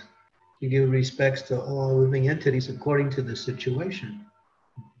world. You give respects to all living entities according to the situation.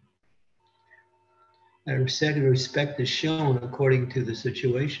 And respect is shown according to the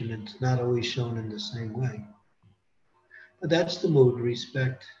situation. It's not always shown in the same way. But that's the mood,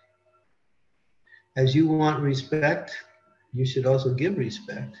 respect. As you want respect, you should also give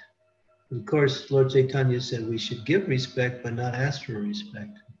respect. Of course, Lord Chaitanya said we should give respect, but not ask for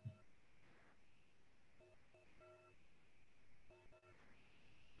respect.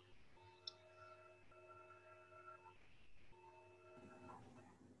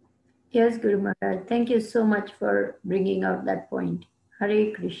 Yes, Guru Maharaj. Thank you so much for bringing out that point.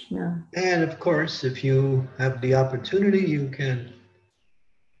 Hare Krishna. And of course, if you have the opportunity, you can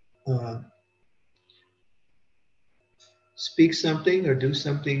speak something or do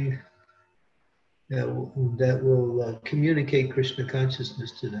something that will communicate Krishna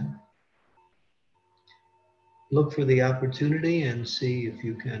consciousness to them. Look for the opportunity and see if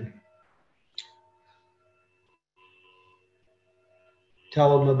you can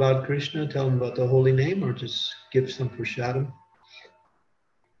tell them about Krishna, tell them about the holy name, or just give some prasadam.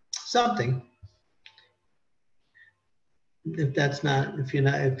 Something.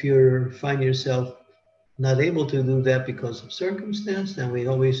 If you find yourself not able to do that because of circumstance, then we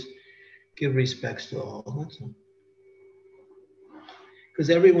always give respects to all. That's all. Because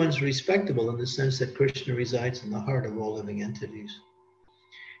everyone's respectable in the sense that Krishna resides in the heart of all living entities.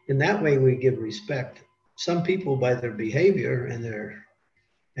 In that way, we give respect. Some people, by their behavior and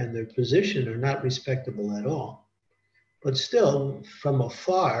their position, are not respectable at all. But still, from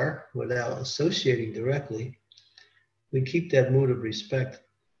afar, without associating directly, we keep that mood of respect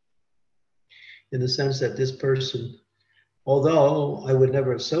in the sense that this person, although I would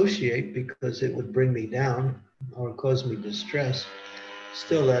never associate because it would bring me down or cause me distress,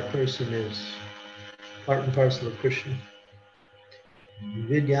 still that person is part and parcel of Krishna.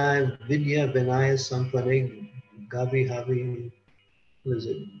 Vidya Vinaya Sampane Gavi Havi, what is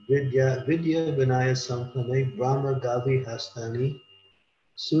it? Vidya Vinaya Sampane Brahma Gavi Hastani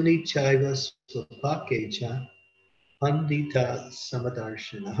Suni Chaiva Swapakecha Pandita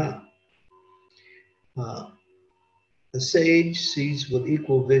Samadarshinaha. A sage sees with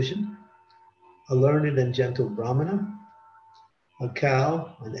equal vision a learned and gentle Brahmana, a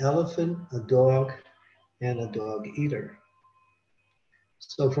cow, an elephant, a dog, and a dog eater.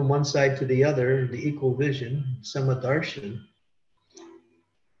 So from one side to the other, the equal vision, samadarshan,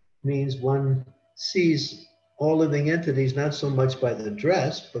 means one sees all living entities not so much by the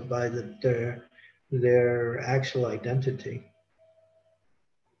dress, but by their actual identity.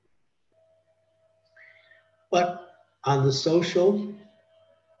 But on the social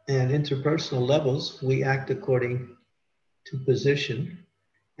and interpersonal levels, we act according to position.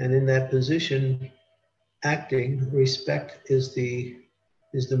 And in that position, acting, respect is the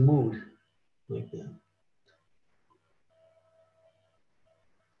mood, like that.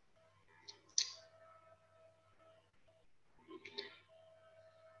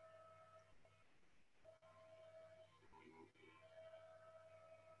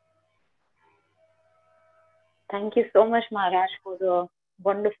 Thank you so much, Maharaj, for the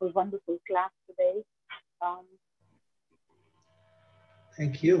wonderful, wonderful class today.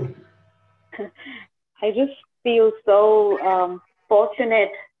 Thank you. I just feel so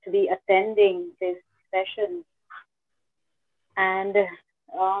fortunate to be attending this session. And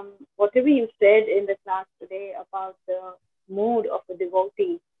whatever you said in the class today about the mood of a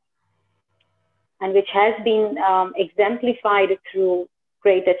devotee, and which has been exemplified through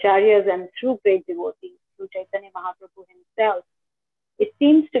great acharyas and through great devotees, through Chaitanya Mahaprabhu himself, it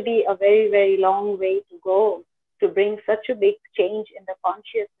seems to be a very, very long way to go to bring such a big change in the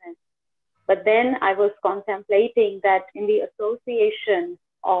consciousness. But then I was contemplating that in the association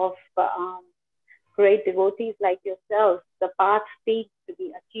of great devotees like yourself, the path seems to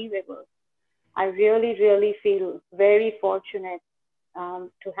be achievable. I really, really feel very fortunate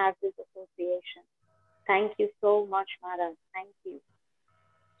to have this association. Thank you so much, Maharaj. Thank you.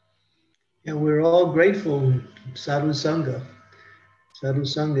 And we're all grateful, Sadhu Sangha. Sadhu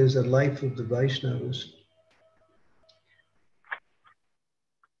Sangha is the life of the Vaishnavas.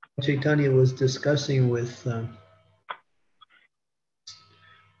 Chaitanya was discussing with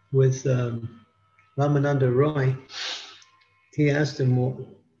Ramananda Roy. He asked him,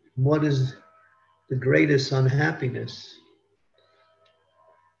 what is the greatest unhappiness?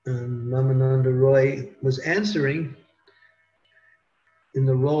 And Ramananda Roy was answering in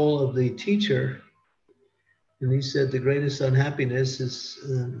the role of the teacher, and he said the greatest unhappiness is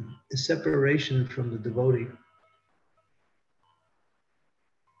separation from the devotee.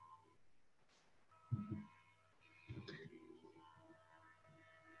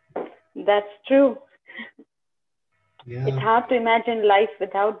 That's true. Yeah. It's hard to imagine life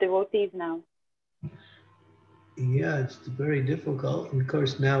without devotees now. Yeah, it's very difficult. And of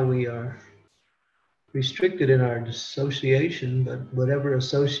course, now we are restricted in our association, but whatever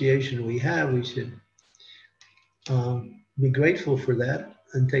association we have, we should be grateful for that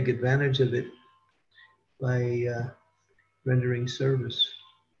and take advantage of it by rendering service.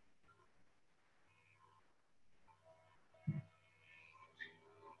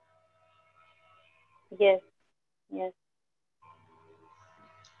 Yes, yes.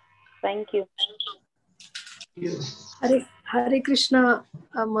 Thank you. Yes. Hare Krishna,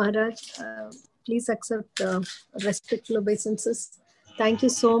 Maharaj. Please accept respectful obeisances. Thank you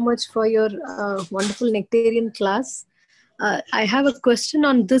so much for your wonderful nectarian class. I have a question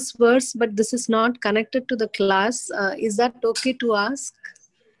on this verse, but this is not connected to the class. Is that okay to ask?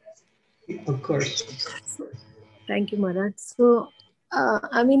 Of course. Thank you, Maharaj. So,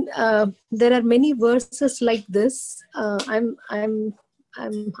 there are many verses like this. I'm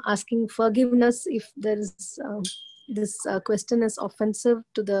asking forgiveness if there is this question is offensive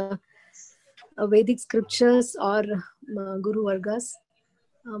to the Vedic scriptures or Guru Vargas.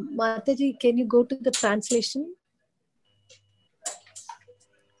 Mataji, can you go to the translation?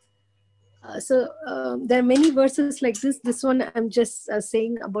 There are many verses like this. This one I'm just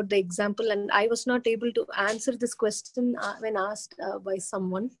saying about the example, and I was not able to answer this question when asked by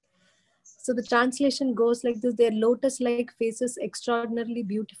someone. So the translation goes like this: their lotus-like faces, extraordinarily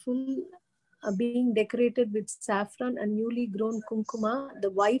beautiful, being decorated with saffron and newly grown kumkuma, the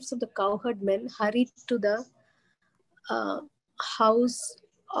wives of the cowherd men hurried to the house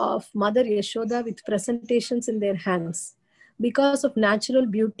of Mother Yashoda with presentations in their hands. Because of natural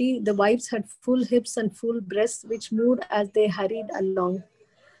beauty, the wives had full hips and full breasts, which moved as they hurried along.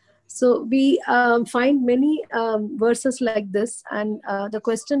 So we find many verses like this, and the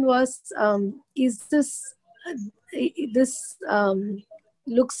question was, is this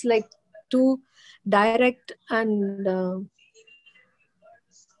looks like too direct, and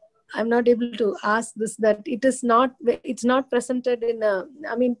I'm not able to ask this, that it's not presented in a,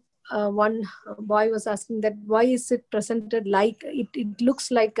 one boy was asking that why is it presented like, it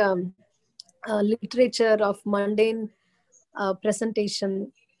looks like literature of mundane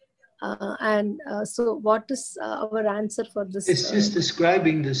presentation. So what is our answer for this? It's just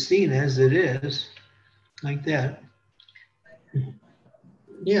describing the scene as it is, like that.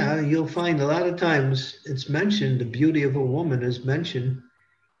 Yeah, you'll find a lot of times it's mentioned, the beauty of a woman is mentioned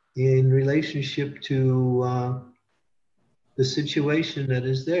in relationship to the situation that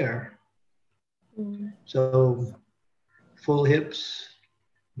is there. So full hips,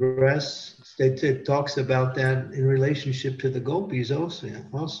 breasts, it talks about that in relationship to the gopis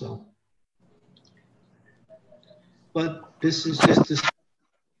also. But this is just the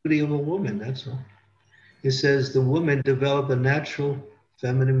beauty of a woman, that's all. It says the woman develop a natural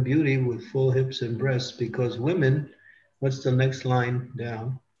feminine beauty with full hips and breasts, because women, what's the next line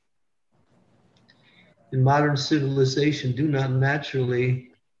down? In modern civilization do not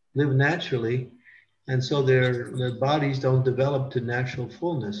live naturally, and so their bodies don't develop to natural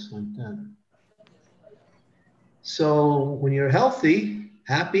fullness like that. So when you're healthy,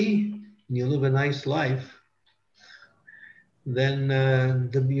 happy, and you live a nice life, then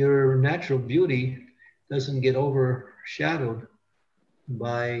your natural beauty doesn't get overshadowed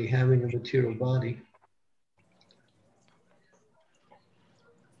by having a material body.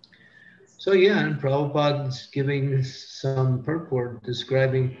 So yeah, and Prabhupada's giving some purport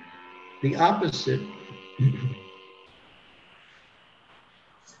describing the opposite.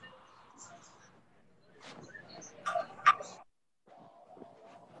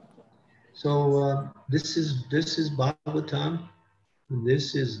 So this is Bhagavatam.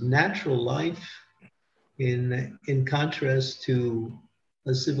 This is natural life in contrast to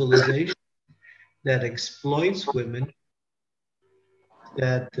a civilization that exploits women,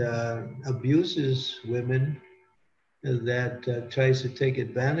 that abuses women, that tries to take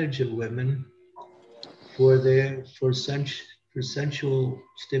advantage of women for sensual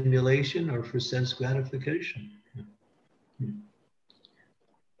stimulation or for sense gratification.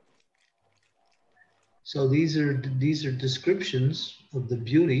 So these are descriptions of the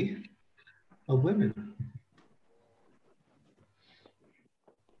beauty of women.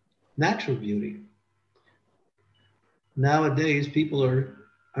 Natural beauty. Nowadays, people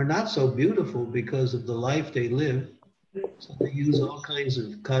are not so beautiful because of the life they live. So they use all kinds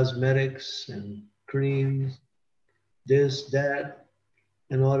of cosmetics and creams, this, that,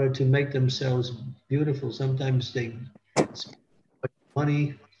 in order to make themselves beautiful. Sometimes they spend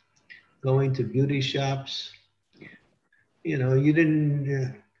money going to beauty shops. You know, you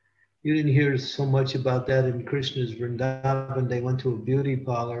didn't hear so much about that in Krishna's Vrindavan. They went to a beauty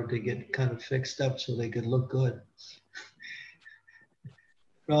parlor to get kind of fixed up so they could look good.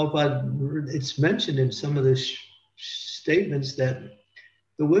 Prabhupada, it's mentioned in some of the statements that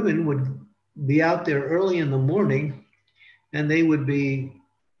the women would be out there early in the morning and they would be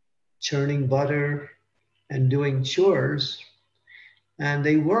churning butter and doing chores, and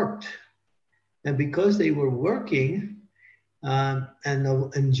they worked. And because they were working and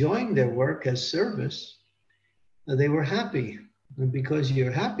enjoying their work as service, they were happy. And because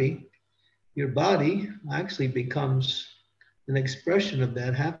you're happy, your body actually becomes an expression of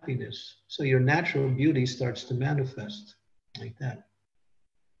that happiness. So your natural beauty starts to manifest like that.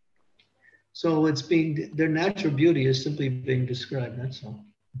 So it's being, their natural beauty is simply being described, that's all.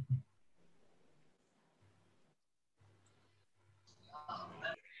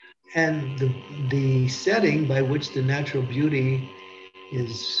 And the setting by which the natural beauty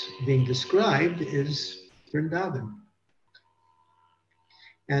is being described is Vrindavan.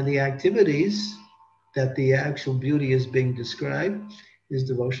 And the activities that the actual beauty is being described is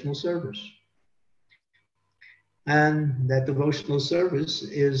devotional service. And that devotional service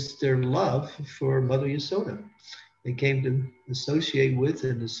is their love for Mother Yasoda. They came to associate with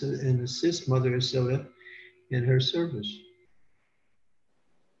and assist Mother Yasoda in her service.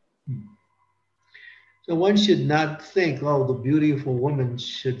 So one should not think, oh, the beautiful woman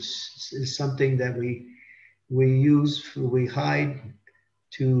is something that we hide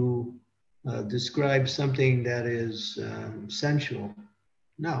to describe something that is sensual.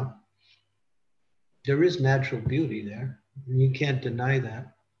 No, there is natural beauty there, and you can't deny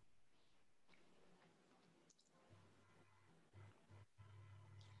that.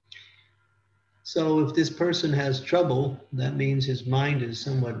 So if this person has trouble, that means his mind is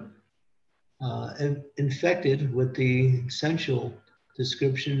somewhat infected with the sensual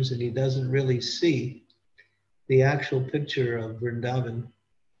descriptions, and he doesn't really see the actual picture of Vrindavan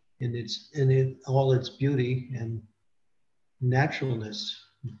in all its beauty and naturalness.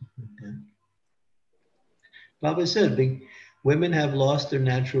 Okay. Baba said, women have lost their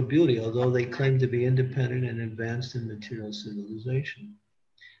natural beauty, although they claim to be independent and advanced in material civilization.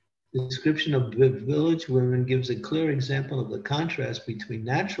 The description of village women gives a clear example of the contrast between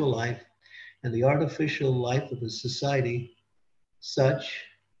natural life and the artificial life of a society such,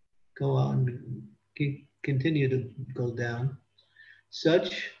 go on, continue to go down,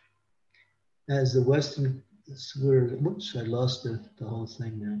 such as the Western, whoops, I lost the whole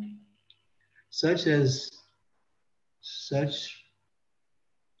thing now. Such as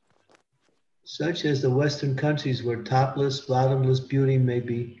the Western countries where topless, bottomless beauty may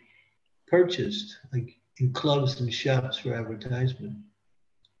be purchased, like in clubs and shops for advertisement.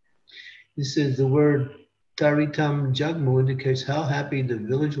 This is the word Taritam Jagmu indicates how happy the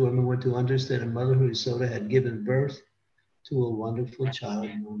village women were to understand that Mother Yasoda had given birth to a wonderful child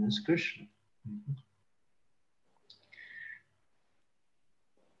known as Krishna.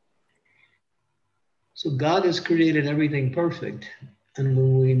 So God has created everything perfect. And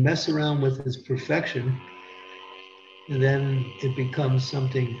when we mess around with his perfection, then it becomes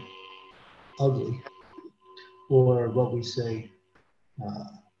something ugly, or what we say,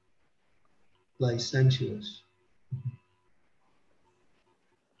 licentious.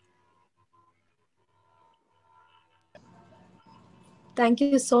 Thank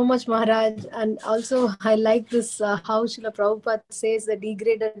you so much, Maharaj. And also, I like this how Srila Prabhupada says the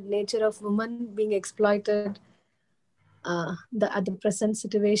degraded nature of women being exploited at the present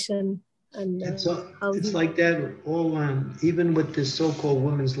situation. And it's like that all even with this so-called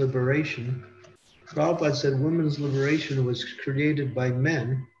women's liberation. Prabhupada said women's liberation was created by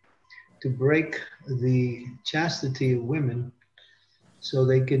men to break the chastity of women so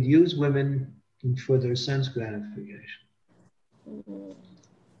they could use women for their sense gratification.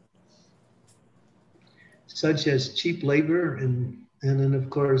 Such as cheap labor and then, of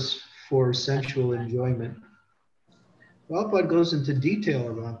course, for sensual enjoyment. Prabhupada goes into detail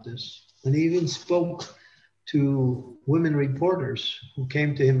about this, and he even spoke to women reporters who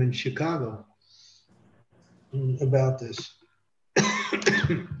came to him in Chicago about this.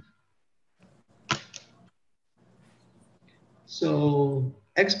 So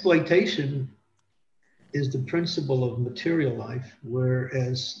exploitation is the principle of material life,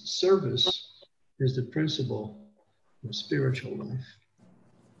 whereas service is the principle of spiritual life.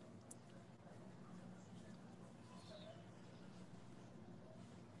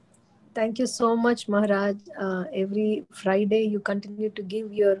 Thank you so much, Maharaj. Every Friday you continue to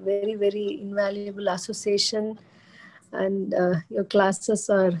give your very, very invaluable association, and your classes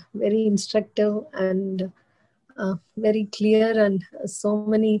are very instructive and very clear, and so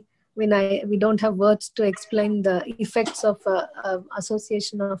many. We don't have words to explain the effects of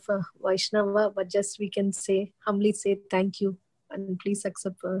association of Vaishnava, but just we can humbly say thank you, and please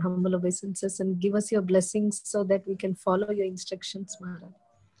accept our humble obeisances and give us your blessings so that we can follow your instructions, Maharaj.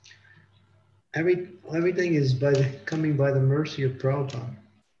 Everything is coming by the mercy of Prabhupada.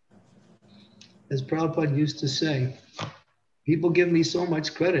 As Prabhupada used to say, people give me so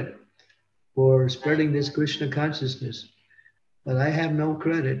much credit for spreading this Krishna consciousness, but I have no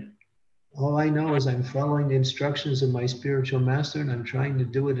credit. All I know is I'm following the instructions of my spiritual master, and I'm trying to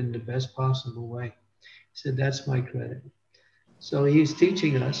do it in the best possible way. He said, that's my credit. So he's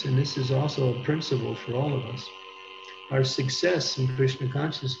teaching us, and this is also a principle for all of us, our success in Krishna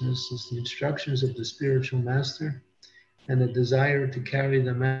consciousness is the instructions of the spiritual master and the desire to carry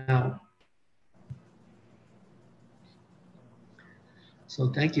them out.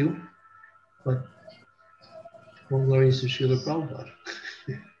 So thank you, but all glories to Srila Prabhupada.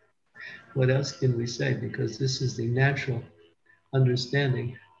 What else can we say? Because this is the natural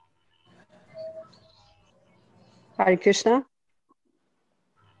understanding. Hare Krishna.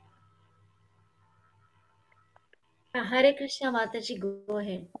 Hare Krishna, Mataji, go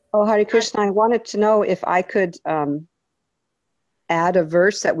ahead. Oh, Hare Krishna, I wanted to know if I could add a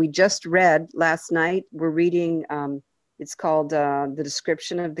verse that we just read last night. We're reading, it's called The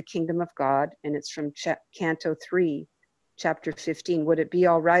Description of the Kingdom of God, and it's from Canto 3, Chapter 15. Would it be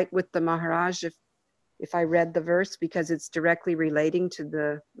all right with the Maharaj if I read the verse, because it's directly relating to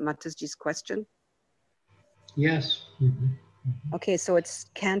the Mataji's question? Yes. Mm-hmm. Mm-hmm. Okay, so it's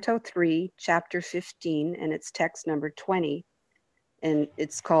Canto 3, Chapter 15, and it's text number 20, and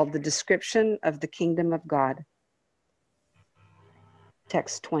it's called The Description of the Kingdom of God.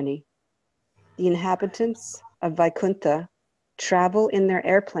 Text 20. The inhabitants of Vaikuntha travel in their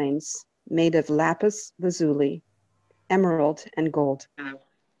airplanes made of lapis lazuli, emerald, and gold.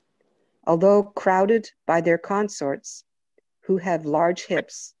 Although crowded by their consorts, who have large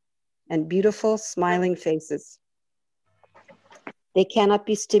hips and beautiful smiling faces, they cannot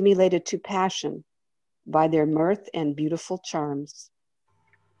be stimulated to passion by their mirth and beautiful charms.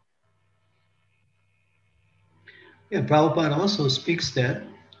 Yeah, Prabhupada also speaks that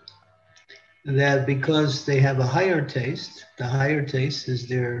because they have a higher taste, the higher taste is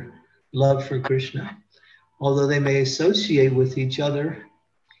their love for Krishna. Although they may associate with each other,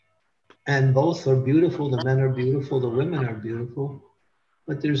 and both are beautiful, the men are beautiful, the women are beautiful,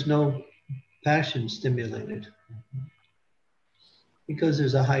 but there's no passion stimulated because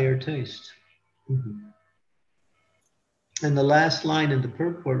there's a higher taste. Mm-hmm. And the last line in the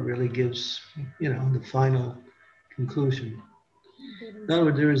purport really gives, the final conclusion. In other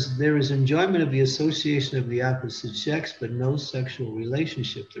words, there is enjoyment of the association of the opposite sex, but no sexual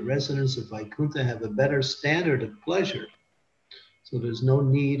relationship. The residents of Vaikuntha have a better standard of pleasure, so there's no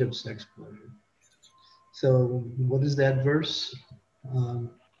need of sex pleasure. So what is that verse? Let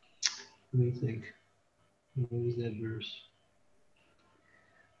me think. What is that verse?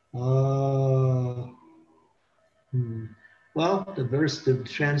 Well, the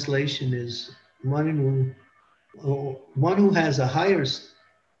translation is one who has a higher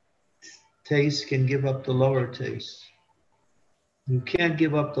taste can give up the lower taste. You can't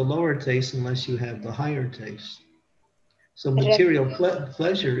give up the lower taste unless you have the higher taste. So material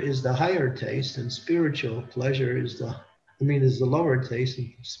pleasure is the higher taste, and spiritual pleasure is the lower taste,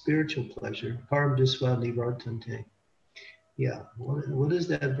 and spiritual pleasure. Param disva nivartante. Yeah, what is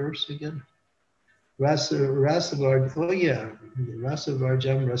that verse again? Rasavarjam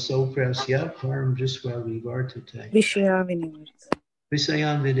raso prasya param disva nivartate.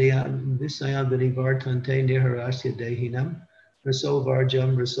 Visayan vinivartante niharasya dehinam. Raso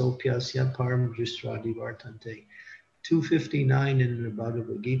varjam raso pyasya param disva nivartante. 259 in the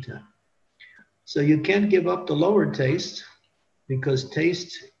Bhagavad Gita. So you can't give up the lower taste because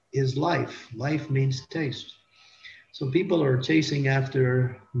taste is life. Life means taste. So people are chasing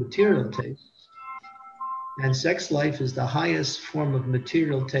after material taste, and sex life is the highest form of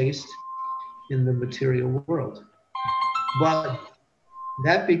material taste in the material world. But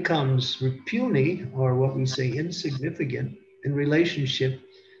that becomes puny, or what we say insignificant, in relationship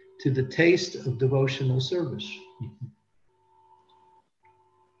to the taste of devotional service.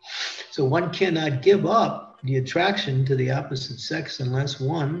 So one cannot give up the attraction to the opposite sex unless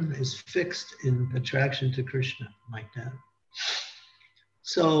one is fixed in attraction to Krishna, like that.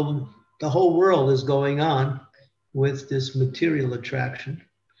 So the whole world is going on with this material attraction,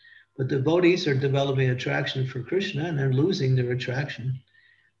 but devotees are developing attraction for Krishna, and they're losing their attraction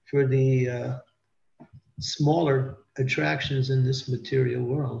for the smaller attractions in this material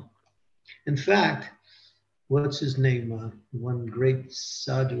world. In fact, what's his name? One great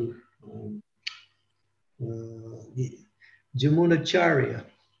sadhu, Jamunacharya.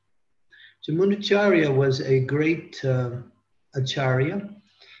 Jamunacharya was a great acharya.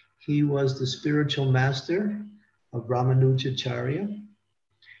 He was the spiritual master of Ramanujacharya,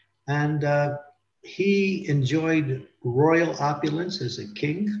 and he enjoyed royal opulence as a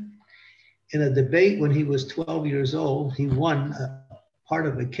king. In a debate when he was 12 years old, he won a part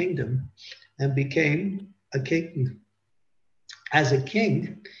of a kingdom and became a king. As a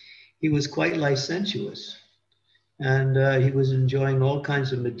king, he was quite licentious, and he was enjoying all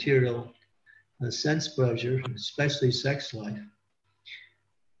kinds of material sense pleasure, especially sex life.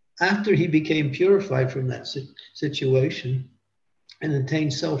 after he became purified from that situation and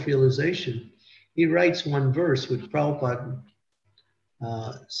attained self-realization, he writes one verse which Prabhupada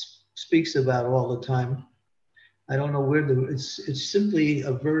speaks about all the time. I don't know where it's simply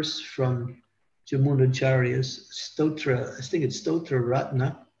a verse from Jamunacharya's Stotra, I think it's Stotra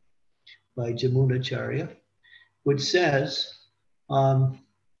Ratna by Jamunacharya, which says,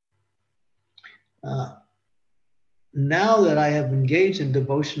 now that I have engaged in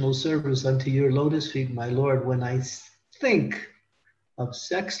devotional service unto your lotus feet, my Lord, when I think of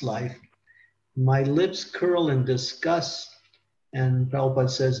sex life, my lips curl in disgust, and Prabhupada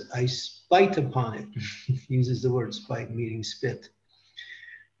says, I spite upon it. He uses the word spite, meaning spit.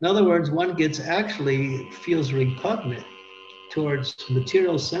 In other words, one feels repugnant towards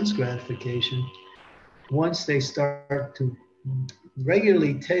material sense gratification once they start to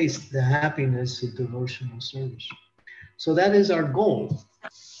regularly taste the happiness of devotional service. So that is our goal,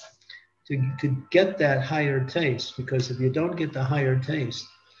 to get that higher taste, because if you don't get the higher taste,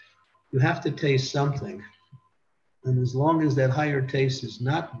 you have to taste something. And as long as that higher taste is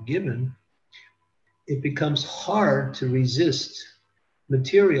not given, it becomes hard to resist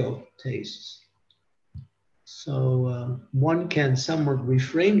material tastes. So one can somewhat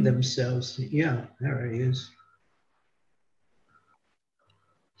reframe themselves. Yeah, there he is.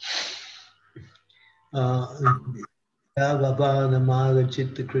 Namaga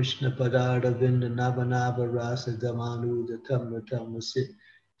Chitta Krishna Padarda Vinda Navanava Rasa Damanuda Tamma Tammasit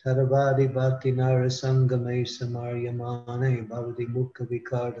Taravadi Bhakti Nara Sangame Samaryamane Bhavati Mukha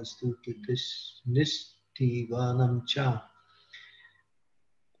Vikarda Stuta Nisti Vanam Cha.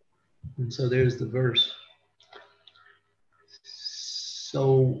 And so there's the verse.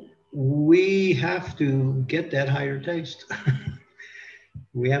 So we have to get that higher taste.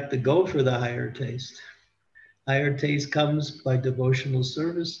 We have to go for the higher taste. Higher taste comes by devotional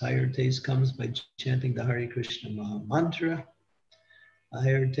service. Higher taste comes by chanting the Hare Krishna Maha Mantra.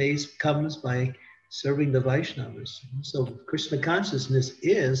 Higher taste comes by serving the Vaishnavas. So Krishna consciousness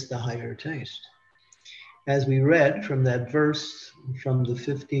is the higher taste. As we read from that verse from the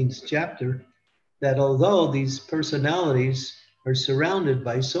 15th chapter, that although these personalities are surrounded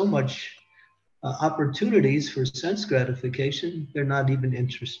by so much opportunities for sense gratification, they're not even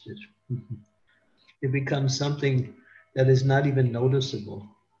interested. It becomes something that is not even noticeable.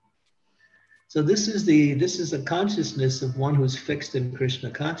 So this is the consciousness of one who's fixed in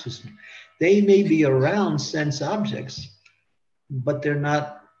Krishna consciousness. They may be around sense objects, but they're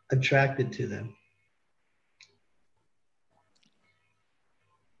not attracted to them.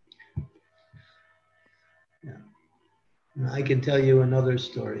 Yeah. I can tell you another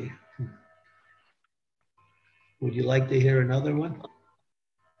story. Would you like to hear another one?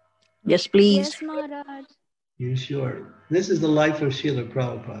 Yes, please. Yes, Maharaj. You sure? This is the life of Srila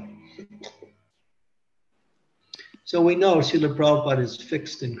Prabhupada. So we know Srila Prabhupada is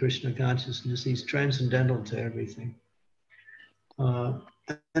fixed in Krishna consciousness. He's transcendental to everything.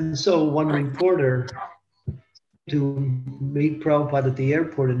 And so one reporter to meet Prabhupada at the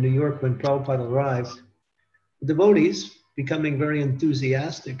airport in New York when Prabhupada arrived, devotees becoming very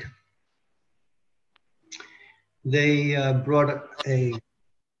enthusiastic, they brought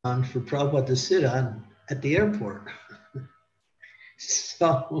on for Prabhupada to sit on at the airport.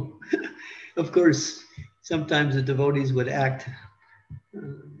 So, of course, sometimes the devotees would act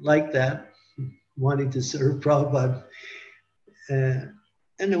like that, wanting to serve Prabhupada. And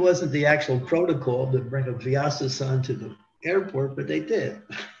it wasn't the actual protocol to bring a Vyasa-san to the airport, but they did.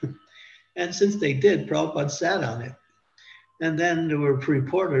 And since they did, Prabhupada sat on it. And then there were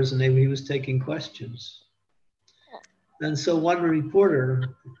reporters, and he was taking questions. And so one reporter,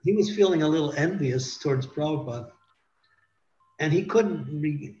 he was feeling a little envious towards Prabhupada. And he couldn't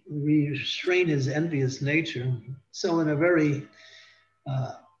restrain his envious nature. So in a very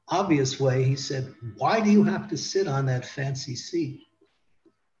obvious way, he said, why do you have to sit on that fancy seat?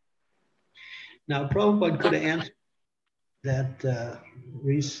 Now, Prabhupada could have answered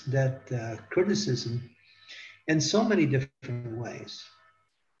that criticism in so many different ways.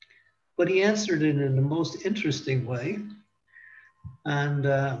 But he answered it in the most interesting way. And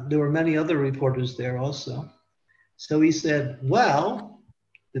there were many other reporters there also. So he said, well,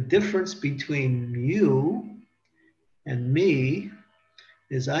 the difference between you and me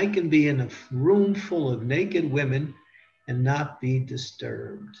is I can be in a room full of naked women and not be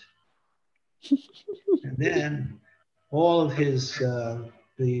disturbed. And then all of his,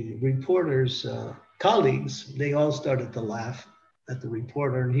 the reporters' colleagues, they all started to laugh at the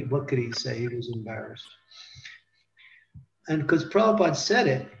reporter. And what could he say? He was embarrassed. And because Prabhupada said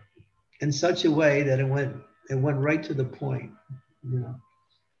it in such a way that it went right to the point, you know.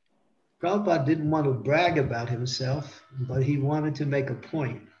 Prabhupada didn't want to brag about himself, but he wanted to make a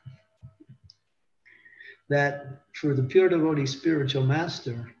point that for the pure devotee spiritual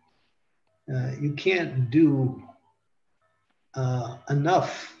master, you can't do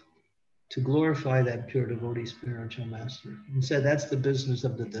enough to glorify that pure devotee spiritual master. He said that's the business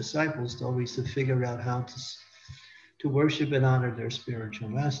of the disciples, to always to figure out how to worship and honor their spiritual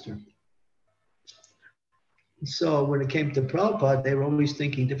master. So when it came to Prabhupada, they were always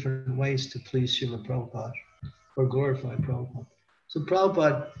thinking different ways to please Srila Prabhupada or glorify Prabhupada. So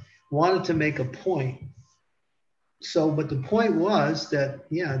Prabhupada wanted to make a point. So, but the point was that,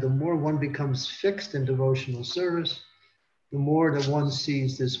 yeah, the more one becomes fixed in devotional service, the more that one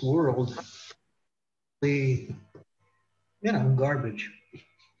sees this world, garbage.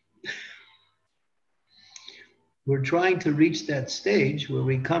 We're trying to reach that stage where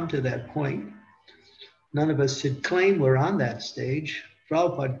we come to that point. None of us should claim we're on that stage.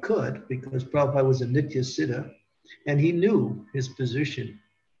 Prabhupada could, because Prabhupada was a Nitya Siddha, and he knew his position.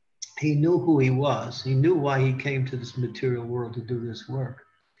 He knew who he was. He knew why he came to this material world to do this work.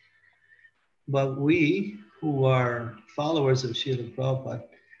 But we, who are followers of Srila Prabhupada,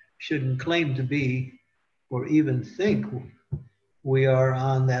 shouldn't claim to be or even think we are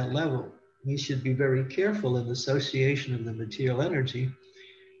on that level. We should be very careful in the association of the material energy,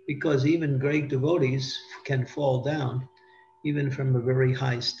 because even great devotees can fall down, even from a very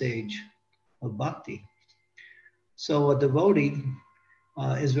high stage of bhakti. So a devotee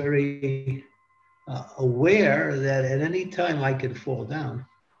is very aware that at any time I could fall down.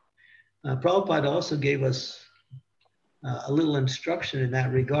 Prabhupada also gave us a little instruction in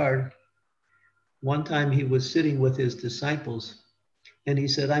that regard. One time he was sitting with his disciples and he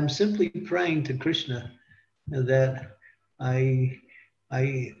said, I'm simply praying to Krishna that I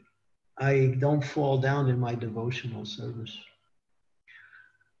don't fall down in my devotional service.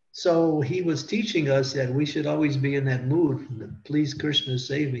 So he was teaching us that we should always be in that mood, that please Krishna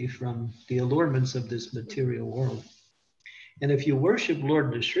save me from the allurements of this material world. And if you worship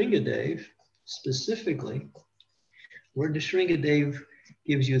Lord Nrsingadev specifically, Lord Nrsingadev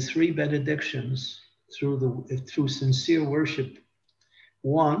gives you 3 benedictions through sincere worship.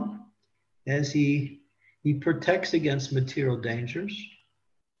 One, as he protects against material dangers.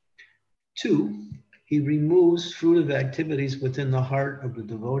 2, he removes fruitive activities within the heart of the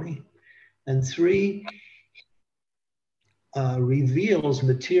devotee. And 3, reveals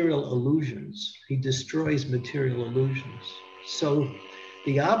material illusions. He destroys material illusions. So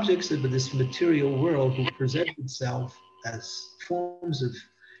the objects of this material world who present itself as forms of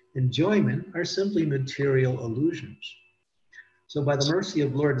enjoyment are simply material illusions. So by the mercy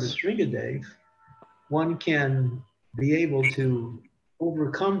of Lord Nrsingadev, one can be able to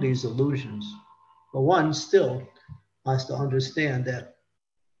overcome these illusions. But one still has to understand that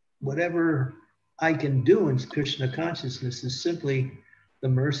whatever I can do in Krishna consciousness is simply the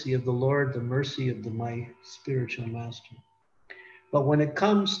mercy of the Lord, the mercy of my spiritual master. But when it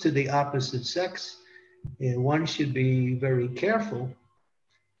comes to the opposite sex, one should be very careful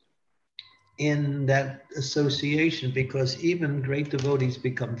in that association, because even great devotees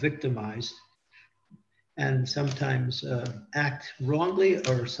become victimized and sometimes act wrongly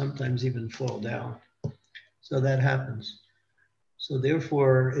or sometimes even fall down. So that happens. So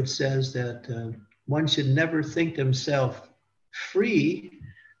therefore, it says that one should never think themselves free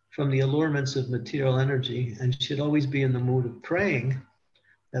from the allurements of material energy and should always be in the mood of praying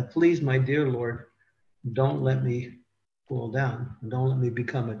that, please, my dear Lord, don't let me fall down. Don't let me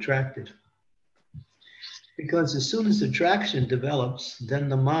become attracted. Because as soon as attraction develops, then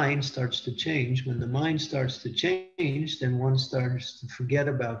the mind starts to change. When the mind starts to change, then one starts to forget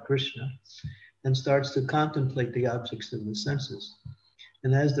about Krishna and starts to contemplate the objects of the senses.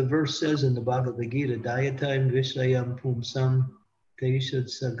 And as the verse says in the Bhagavad Gita, Dayatam Vishayam Pumsam Teishat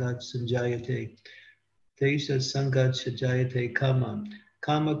Sagat Sanjayate Teishat Sangat Sajayate Kama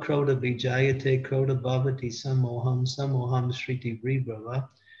Kama Kroda Vijayate Kroda Bhavati Samoham Samoham Shriti Vribrava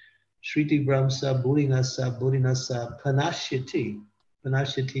Shriti Brahmsa Buddhinasa Panashyati.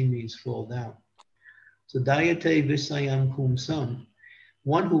 Panashyati means fall down. So Dayate Visayam Pumsam,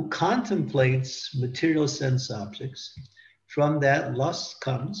 one who contemplates material sense objects, from that lust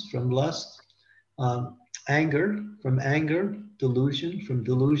comes, from lust, anger, from anger, delusion, from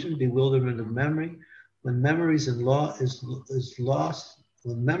delusion, bewilderment of memory. When memory is lost,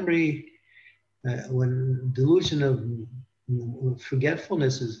 when memory, when delusion of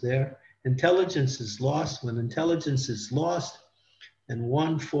forgetfulness is there, intelligence is lost. When intelligence is lost, and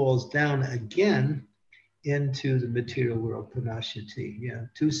one falls down again into the material world, Panashyati. Yeah,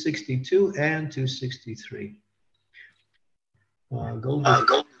 262 and 263. Go.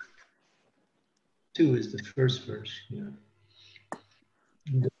 2 is the first verse. Yeah.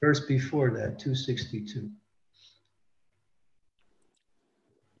 And the verse before that, 262.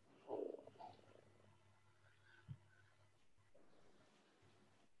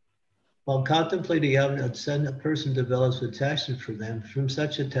 While contemplating out a person develops attachment for them. From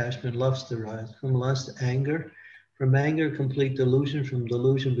such attachment, lust arises. From lust, anger. From anger, complete delusion. From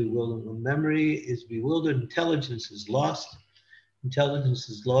delusion, bewilderment. When memory is bewildered, intelligence is lost. Intelligence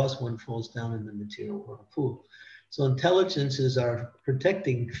is lost, one falls down in the material world pool. So intelligence is our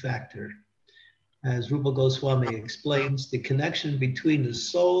protecting factor. As Rupa Goswami explains, the connection between the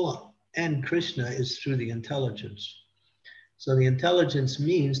soul and Krishna is through the intelligence. So the intelligence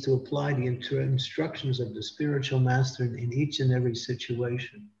means to apply the instructions of the spiritual master in each and every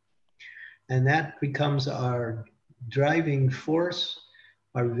situation. And that becomes our driving force,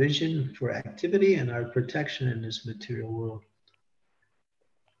 our vision for activity, and our protection in this material world.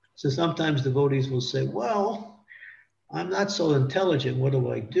 So sometimes devotees will say, well, I'm not so intelligent, what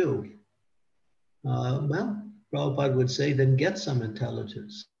do I do? Well, Prabhupada would say, then get some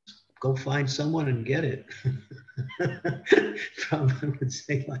intelligence. Go find someone and get it. Prabhupada would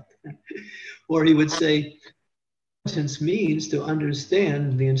say like that. Or he would say, intelligence means to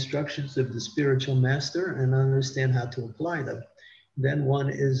understand the instructions of the spiritual master and understand how to apply them. Then one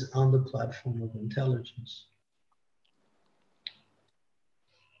is on the platform of intelligence.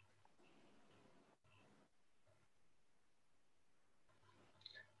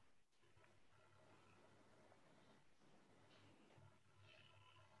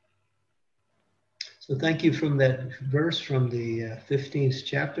 So thank you from that verse from the 15th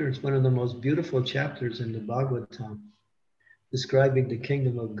chapter. It's one of the most beautiful chapters in the Bhagavatam, describing the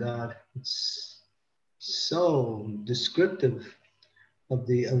kingdom of God. It's so descriptive of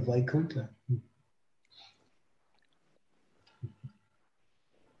Vaikuntha.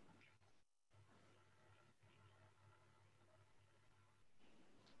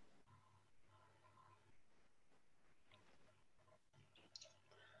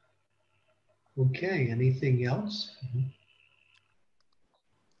 Okay, anything else?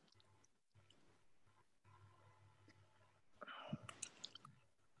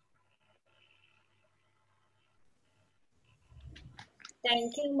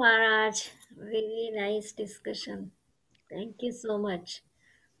 Thank you, Maharaj. Really nice discussion. Thank you so much.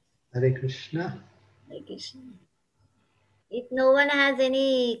 Hare Krishna. Hare Krishna. If no one has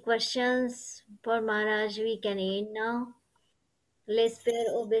any questions for Maharaj, we can end now. Let's pay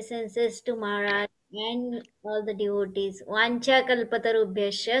obeisances to Maharaj and all the devotees. Vancha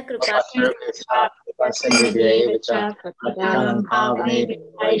kalpatarubhyasya kripa Koti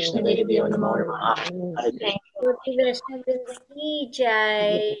Vaishnav Vrinda ki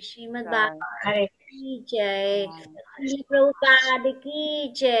jai, Srimad Bhagavatam ki jai, Srila Prabhupada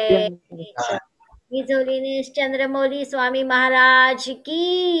ki jai, His Holiness Candramauli Swami Maharaj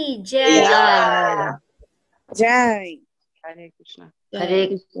ki jai. Jai. Hare Krishna. Hare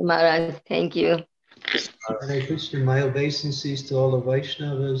Krishna Maharaj, thank you. Hare Krishna, my obeisances to all the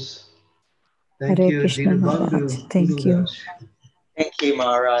Vaishnavas. Thank Hare you, Krishna Maharaj. Thank you. Thank you,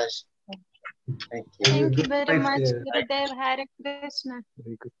 Maharaj. Thank you. Thank you very much, Gurudev. Hare Krishna.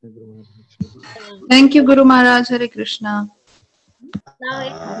 Thank you, Guru Maharaj. Hare Krishna. Now,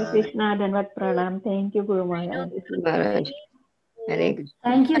 Hare Krishna, Danvat Pranam. Thank you, Guru Maharaj. Maharaj. Hare Krishna.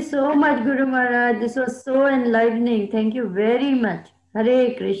 Thank you so much, Guru Maharaj. This was so enlightening. Thank you very much.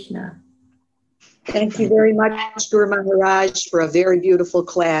 Hare Krishna. Thank you very much, Guru Maharaj, for a very beautiful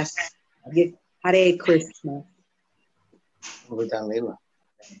class. Hare Krishna.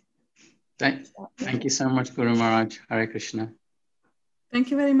 Thank you so much, Guru Maharaj. Hare Krishna.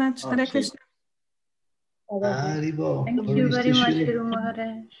 Thank you very much. Hare Krishna. Haribo. Thank you very much, Guru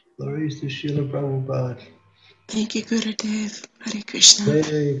Maharaj. Glories to Srila Prabhupada. Thank you, Gurudev. Hare Krishna.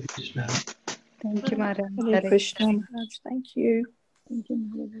 Hare Krishna. Thank you, Maharaj. Hare Krishna. Maharaj. Thank you. Thank you,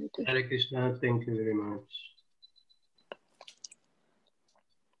 Maharaj. Hare Krishna. Thank you very much.